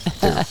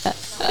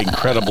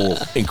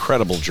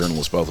incredible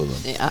journalists, both of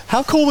them. Yeah.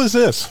 How cool is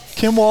this?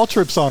 Kim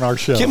Waltrip's on our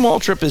show. Kim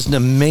Waltrip is an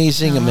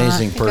amazing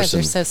person. You guys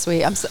are so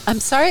sweet. I'm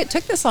sorry it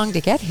took this long to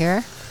get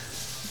here.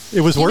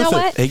 It was worth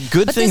it. Hey,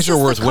 good things are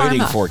worth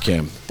waiting for,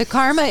 Kim. The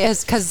karma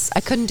is because I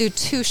couldn't do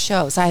 2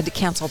 shows. I had to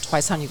cancel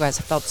twice on you guys.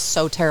 I felt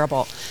so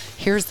terrible.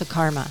 Here's the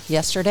karma.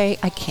 Yesterday,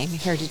 I came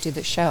here to do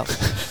the show.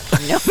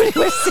 Nobody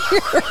was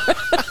here.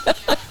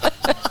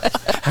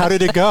 How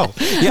did it go?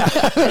 Yeah.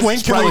 When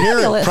can we hear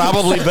it?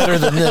 Probably better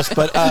than this,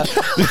 but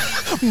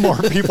more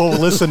people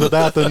listen to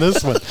that than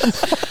this one.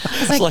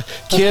 It's like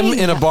Kim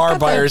in a bar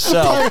by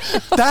herself.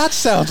 That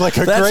sounds like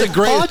a great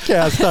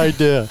podcast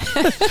idea.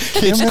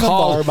 Kim in a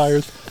bar by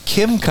herself.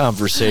 Kim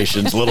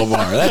Conversations, Little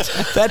Bar.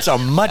 That's a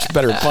much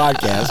better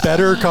podcast.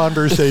 Better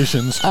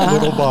Conversations,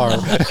 Little Bar.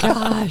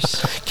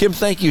 Gosh. Kim,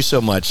 thank you so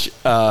much.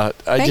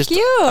 Thank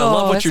you. I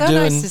love what you're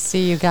doing. Nice to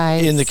see you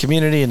guys in the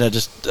community, and I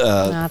just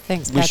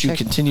thanks, wish you Patrick.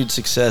 continued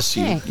success.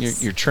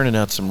 You're churning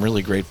out some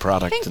really great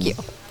product. Thank you.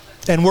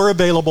 And we're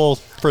available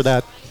for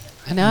that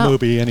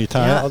movie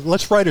anytime. Yeah.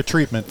 Let's write a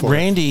treatment for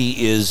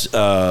Randy is,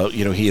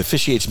 he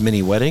officiates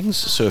many weddings.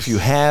 So if you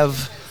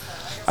have,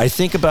 I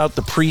think about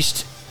the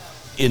priest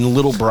in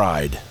Little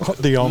Bride.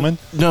 The Omen?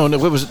 No,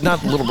 it was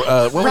not Little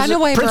Bride.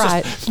 Runaway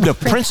Bride. No,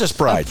 Princess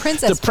Bride.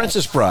 The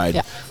Princess Bride.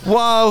 Yeah.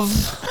 Love.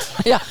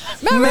 Yeah.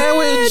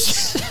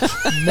 Marriage.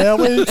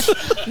 Marriage.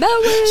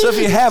 So if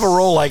you have a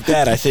role like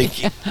that, I think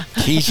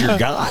he's your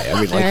guy.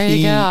 I mean,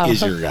 he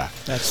is your guy.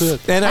 That's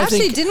it. And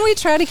actually, didn't we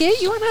try to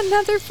get you on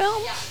another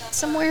film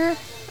somewhere?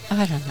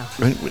 I don't know.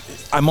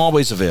 I'm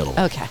always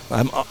available. Okay.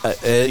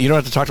 You don't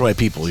have to talk to my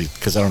people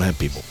because I don't have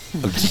people.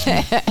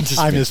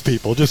 I'm his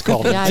people. Just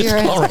call me. Yeah, you're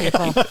his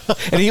people.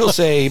 And he'll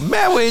say,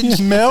 marriage.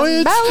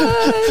 Marriage.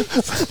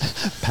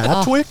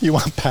 Patwick? You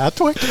want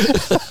Patwick?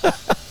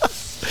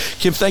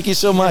 Kim, thank you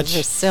so much.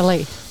 You're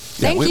silly.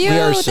 Thank you. We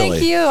are silly.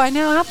 Thank you. I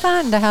know. How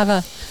fun to have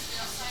a...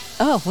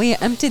 Oh, we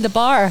emptied the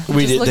bar.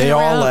 We did. They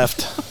all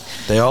left.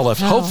 They all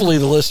left. Oh. Hopefully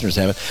the listeners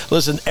haven't.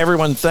 Listen,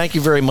 everyone, thank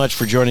you very much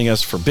for joining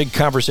us for Big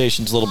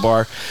Conversations Little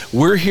Bar.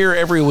 We're here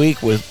every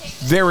week with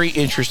very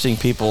interesting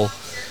people.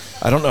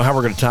 I don't know how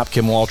we're going to top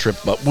Kim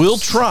Waltrip, but we'll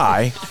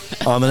try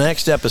on the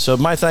next episode.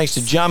 My thanks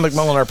to John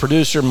McMullen, our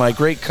producer, my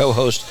great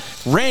co-host,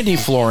 Randy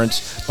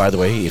Florence. By the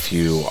way, if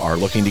you are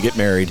looking to get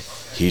married,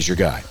 he's your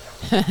guy.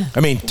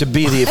 I mean, to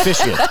be the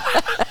officiant.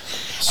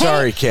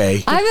 Sorry,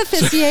 Kay. I've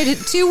officiated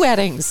 2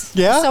 weddings.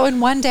 Yeah? So in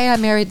one day, I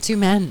married 2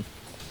 men.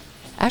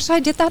 Actually, I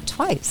did that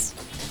twice.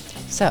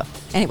 So,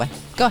 anyway,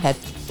 go ahead.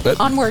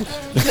 Onward.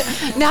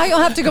 Now you'll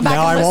have to go back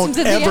and listen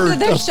to the end of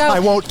their show. I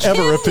won't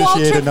ever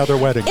officiate Waltrip another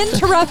wedding.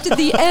 Interrupted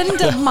the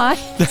end of my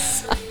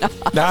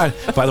Now,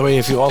 by the way,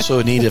 if you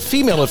also need a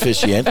female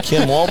officiant,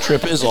 Kim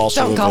Waltrip is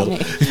also Don't available.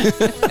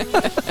 call me.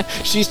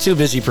 She's too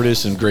busy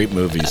producing great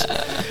movies.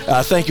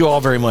 Thank you all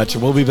very much,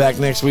 and we'll be back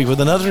next week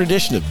with another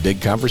edition of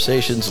Big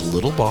Conversations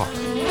Little Bar.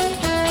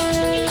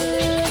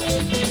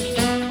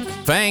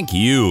 Thank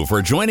you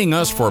for joining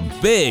us for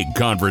Big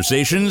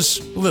Conversations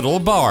Little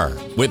Bar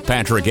with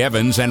Patrick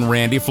Evans and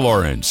Randy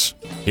Florence.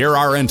 Hear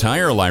our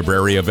entire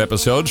library of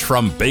episodes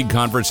from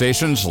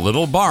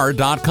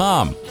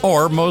BigConversationsLittleBar.com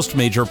or most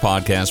major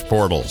podcast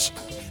portals.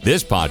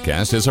 This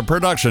podcast is a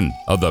production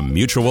of the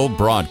Mutual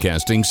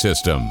Broadcasting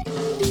System.